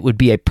it would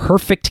be a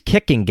perfect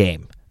kicking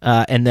game,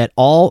 and that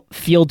all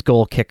field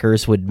goal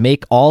kickers would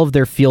make all of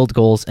their field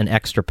goals and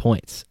extra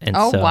points. And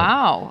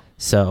wow.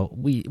 So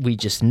we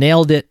just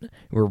nailed it.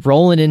 We're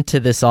rolling into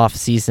this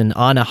offseason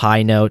on a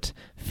high note,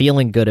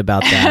 feeling good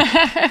about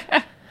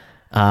that.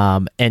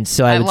 And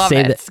so I would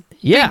say that,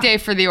 yeah. Big day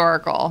for the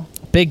Oracle.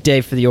 Big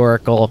day for the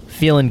Oracle.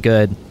 Feeling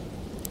good.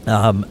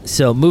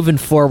 So moving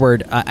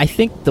forward, I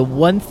think the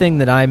one thing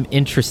that I'm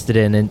interested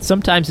in, and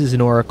sometimes as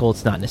an Oracle,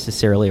 it's not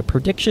necessarily a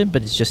prediction,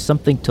 but it's just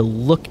something to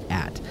look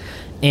at.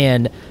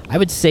 And I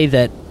would say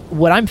that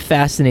what I'm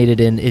fascinated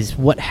in is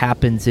what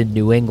happens in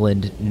New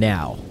England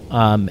now.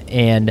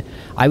 And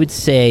I would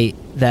say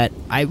that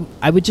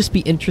I would just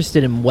be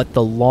interested in what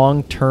the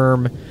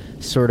long-term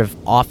sort of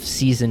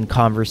off-season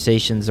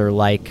conversations are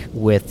like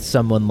with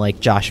someone like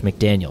Josh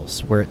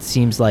McDaniels, where it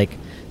seems like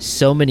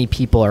so many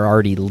people are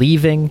already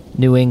leaving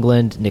New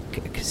England. Nick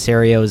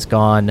Caserio is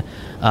gone.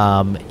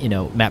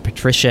 Matt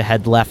Patricia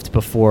had left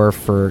before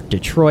for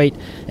Detroit,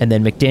 and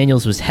then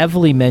McDaniels was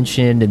heavily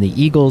mentioned in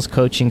the Eagles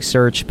coaching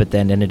search, but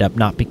then ended up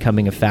not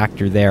becoming a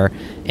factor there.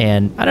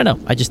 And I don't know,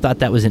 I just thought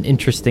that was an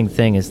interesting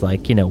thing, is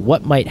like,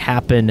 what might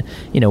happen,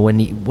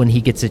 when he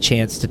gets a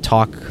chance to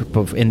talk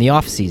in the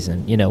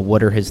offseason.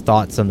 What are his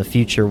thoughts on the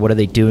future? What are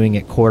they doing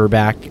at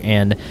quarterback?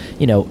 And,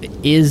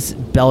 is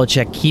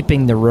Belichick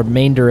keeping the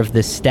remainder of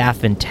this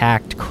staff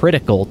intact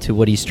critical to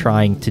what he's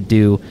trying to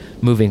do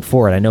moving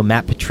forward? I know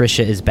Matt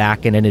Patricia is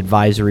back in an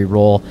advisory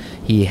role.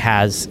 He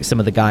has some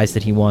of the guys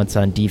that he wants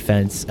on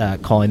defense,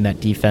 calling that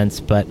defense.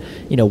 But,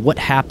 what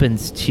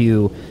happens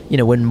to,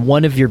 when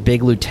one of your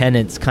big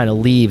lieutenants kind of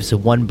leaves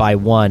one by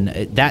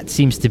one? That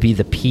seems to be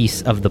the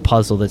piece of the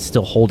puzzle that's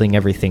still holding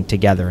everything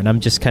together. And I'm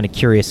just kind of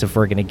curious if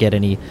we're going to get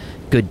any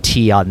good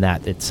tea on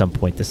that at some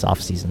point this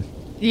offseason.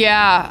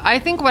 Yeah, I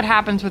think what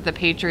happens with the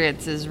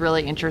Patriots is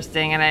really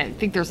interesting, and I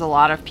think there's a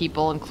lot of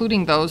people,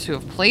 including those who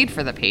have played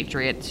for the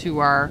Patriots, who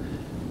are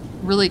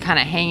really kind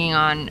of hanging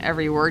on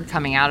every word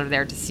coming out of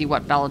there to see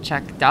what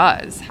Belichick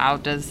does. How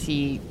does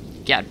he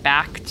get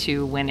back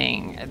to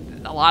winning?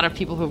 A lot of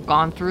people who've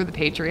gone through the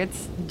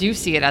Patriots do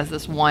see it as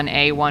this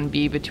 1A,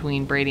 1B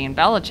between Brady and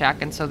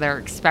Belichick, and so they're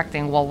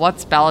expecting, well,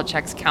 what's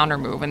Belichick's counter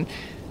move? And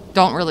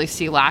don't really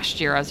see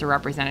last year as a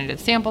representative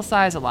sample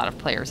size. A lot of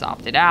players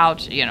opted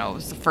out. It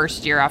was the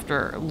first year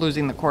after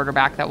losing the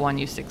quarterback that won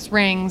you 6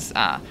 rings.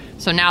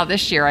 So now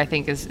this year, I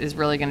think, is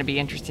really going to be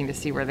interesting to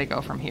see where they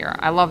go from here.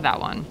 I love that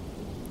one.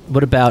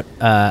 What about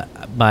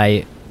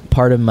my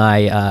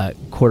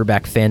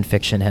quarterback fan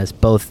fiction has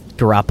both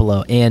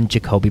Garoppolo and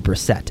Jacoby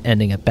Brissett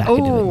ending up back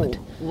in New England?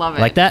 Love it.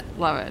 Like that?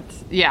 Love it.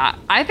 Yeah.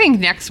 I think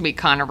next week,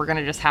 Connor, we're going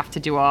to just have to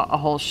do a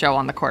whole show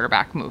on the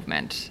quarterback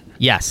movement.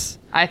 Yes.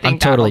 I think I'm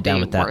totally that will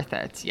down with be that. Worth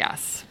it.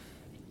 Yes.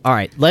 All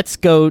right, let's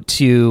go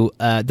to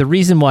the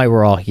reason why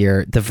we're all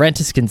here, the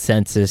Vrentis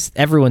Consensus,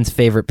 everyone's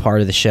favorite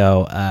part of the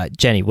show.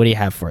 Jenny, what do you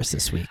have for us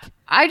this week?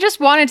 I just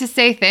wanted to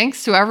say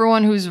thanks to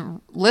everyone who's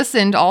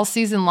listened all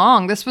season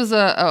long. This was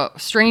a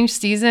strange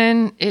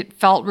season. It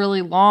felt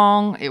really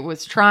long. It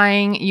was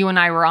trying. You and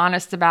I were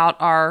honest about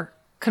our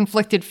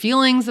conflicted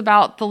feelings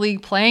about the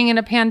league playing in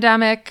a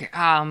pandemic.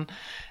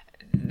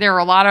 There are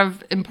a lot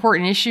of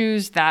important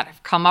issues that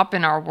have come up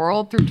in our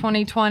world through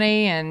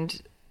 2020,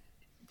 and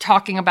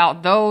talking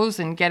about those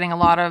and getting a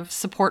lot of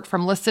support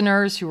from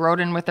listeners who wrote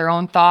in with their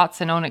own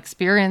thoughts and own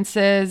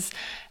experiences.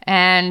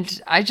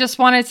 And I just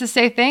wanted to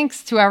say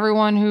thanks to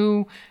everyone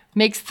who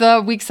makes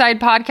the Weekside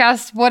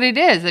podcast what it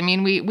is. I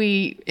mean,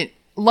 we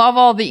love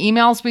all the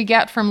emails we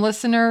get from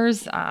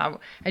listeners. I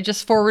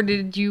just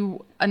forwarded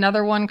you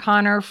another one,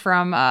 Connor,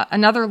 from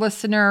another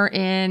listener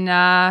in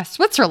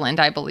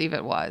Switzerland, I believe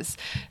it was.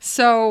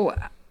 So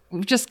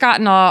we've just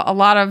gotten a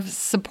lot of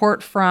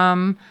support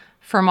from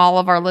all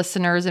of our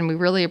listeners, and we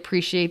really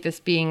appreciate this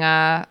being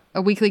a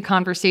weekly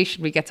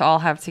conversation we get to all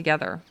have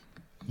together.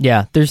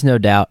 Yeah, there's no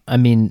doubt. I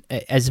mean,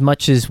 as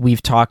much as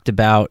we've talked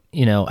about,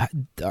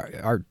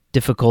 our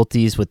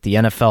difficulties with the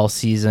NFL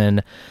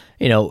season,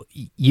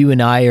 you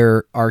and I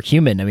are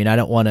human. I mean, I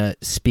don't want to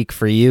speak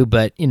for you,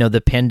 but,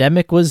 the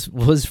pandemic was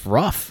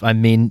rough. I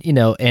mean,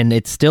 and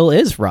it still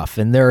is rough.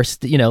 And there are,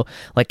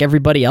 like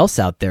everybody else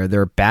out there,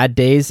 there are bad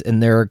days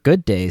and there are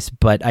good days.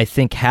 But I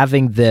think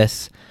having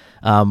this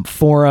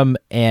forum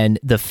and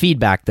the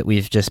feedback that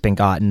we've just been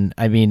gotten,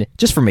 I mean,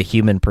 just from a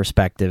human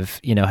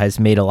perspective, has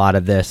made a lot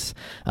of this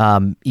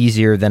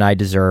easier than I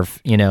deserve,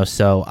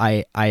 so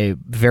I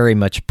very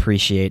much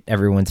appreciate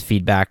everyone's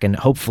feedback, and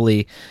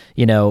hopefully,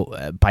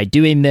 by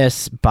doing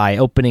this, by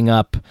opening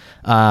up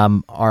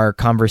our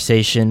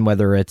conversation,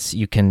 whether it's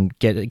you can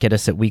get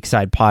us at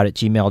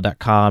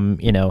weeksidepod@gmail.com,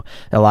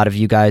 a lot of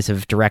you guys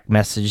have direct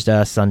messaged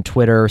us on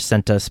Twitter,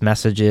 sent us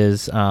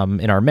messages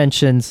in our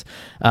mentions.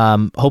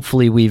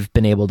 Hopefully we've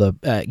been able to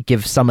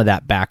give some of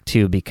that back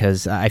too,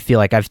 because I feel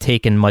like I've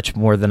taken much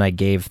more than I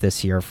gave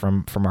this year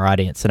from our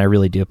audience, and I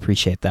really do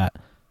appreciate that.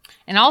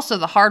 And also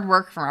the hard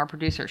work from our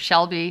producer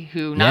Shelby,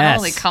 who not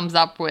only comes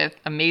up with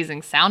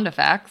amazing sound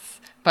effects,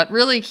 but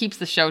really keeps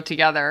the show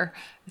together.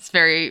 It's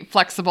very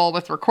flexible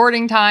with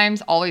recording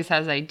times, always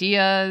has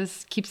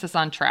ideas, keeps us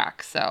on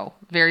track. So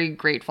very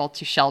grateful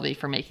to Shelby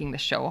for making the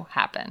show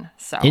happen.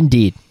 So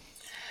indeed.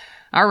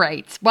 All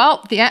right.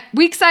 Well, the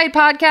Weekside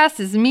podcast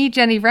is me,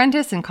 Jenny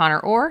Vrentis, and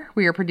Connor Orr.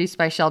 We are produced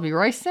by Shelby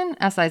Royston.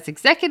 SI's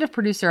executive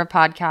producer of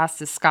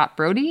podcasts is Scott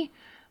Brody.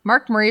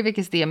 Mark Moravik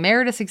is the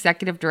emeritus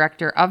executive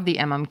director of the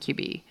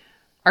MMQB.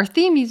 Our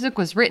theme music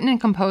was written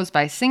and composed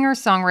by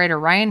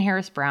singer-songwriter Ryan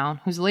Harris Brown,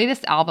 whose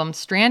latest album,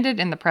 Stranded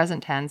in the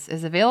Present Tense,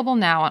 is available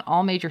now on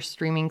all major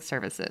streaming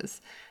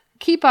services.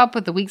 Keep up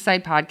with the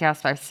Weekside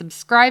podcast by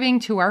subscribing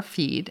to our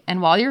feed,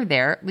 and while you're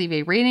there, leave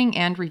a rating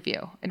and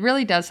review. It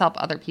really does help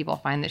other people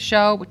find the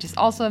show, which is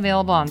also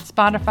available on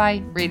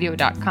Spotify,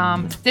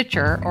 radio.com,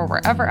 Stitcher, or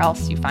wherever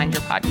else you find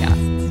your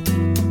podcasts.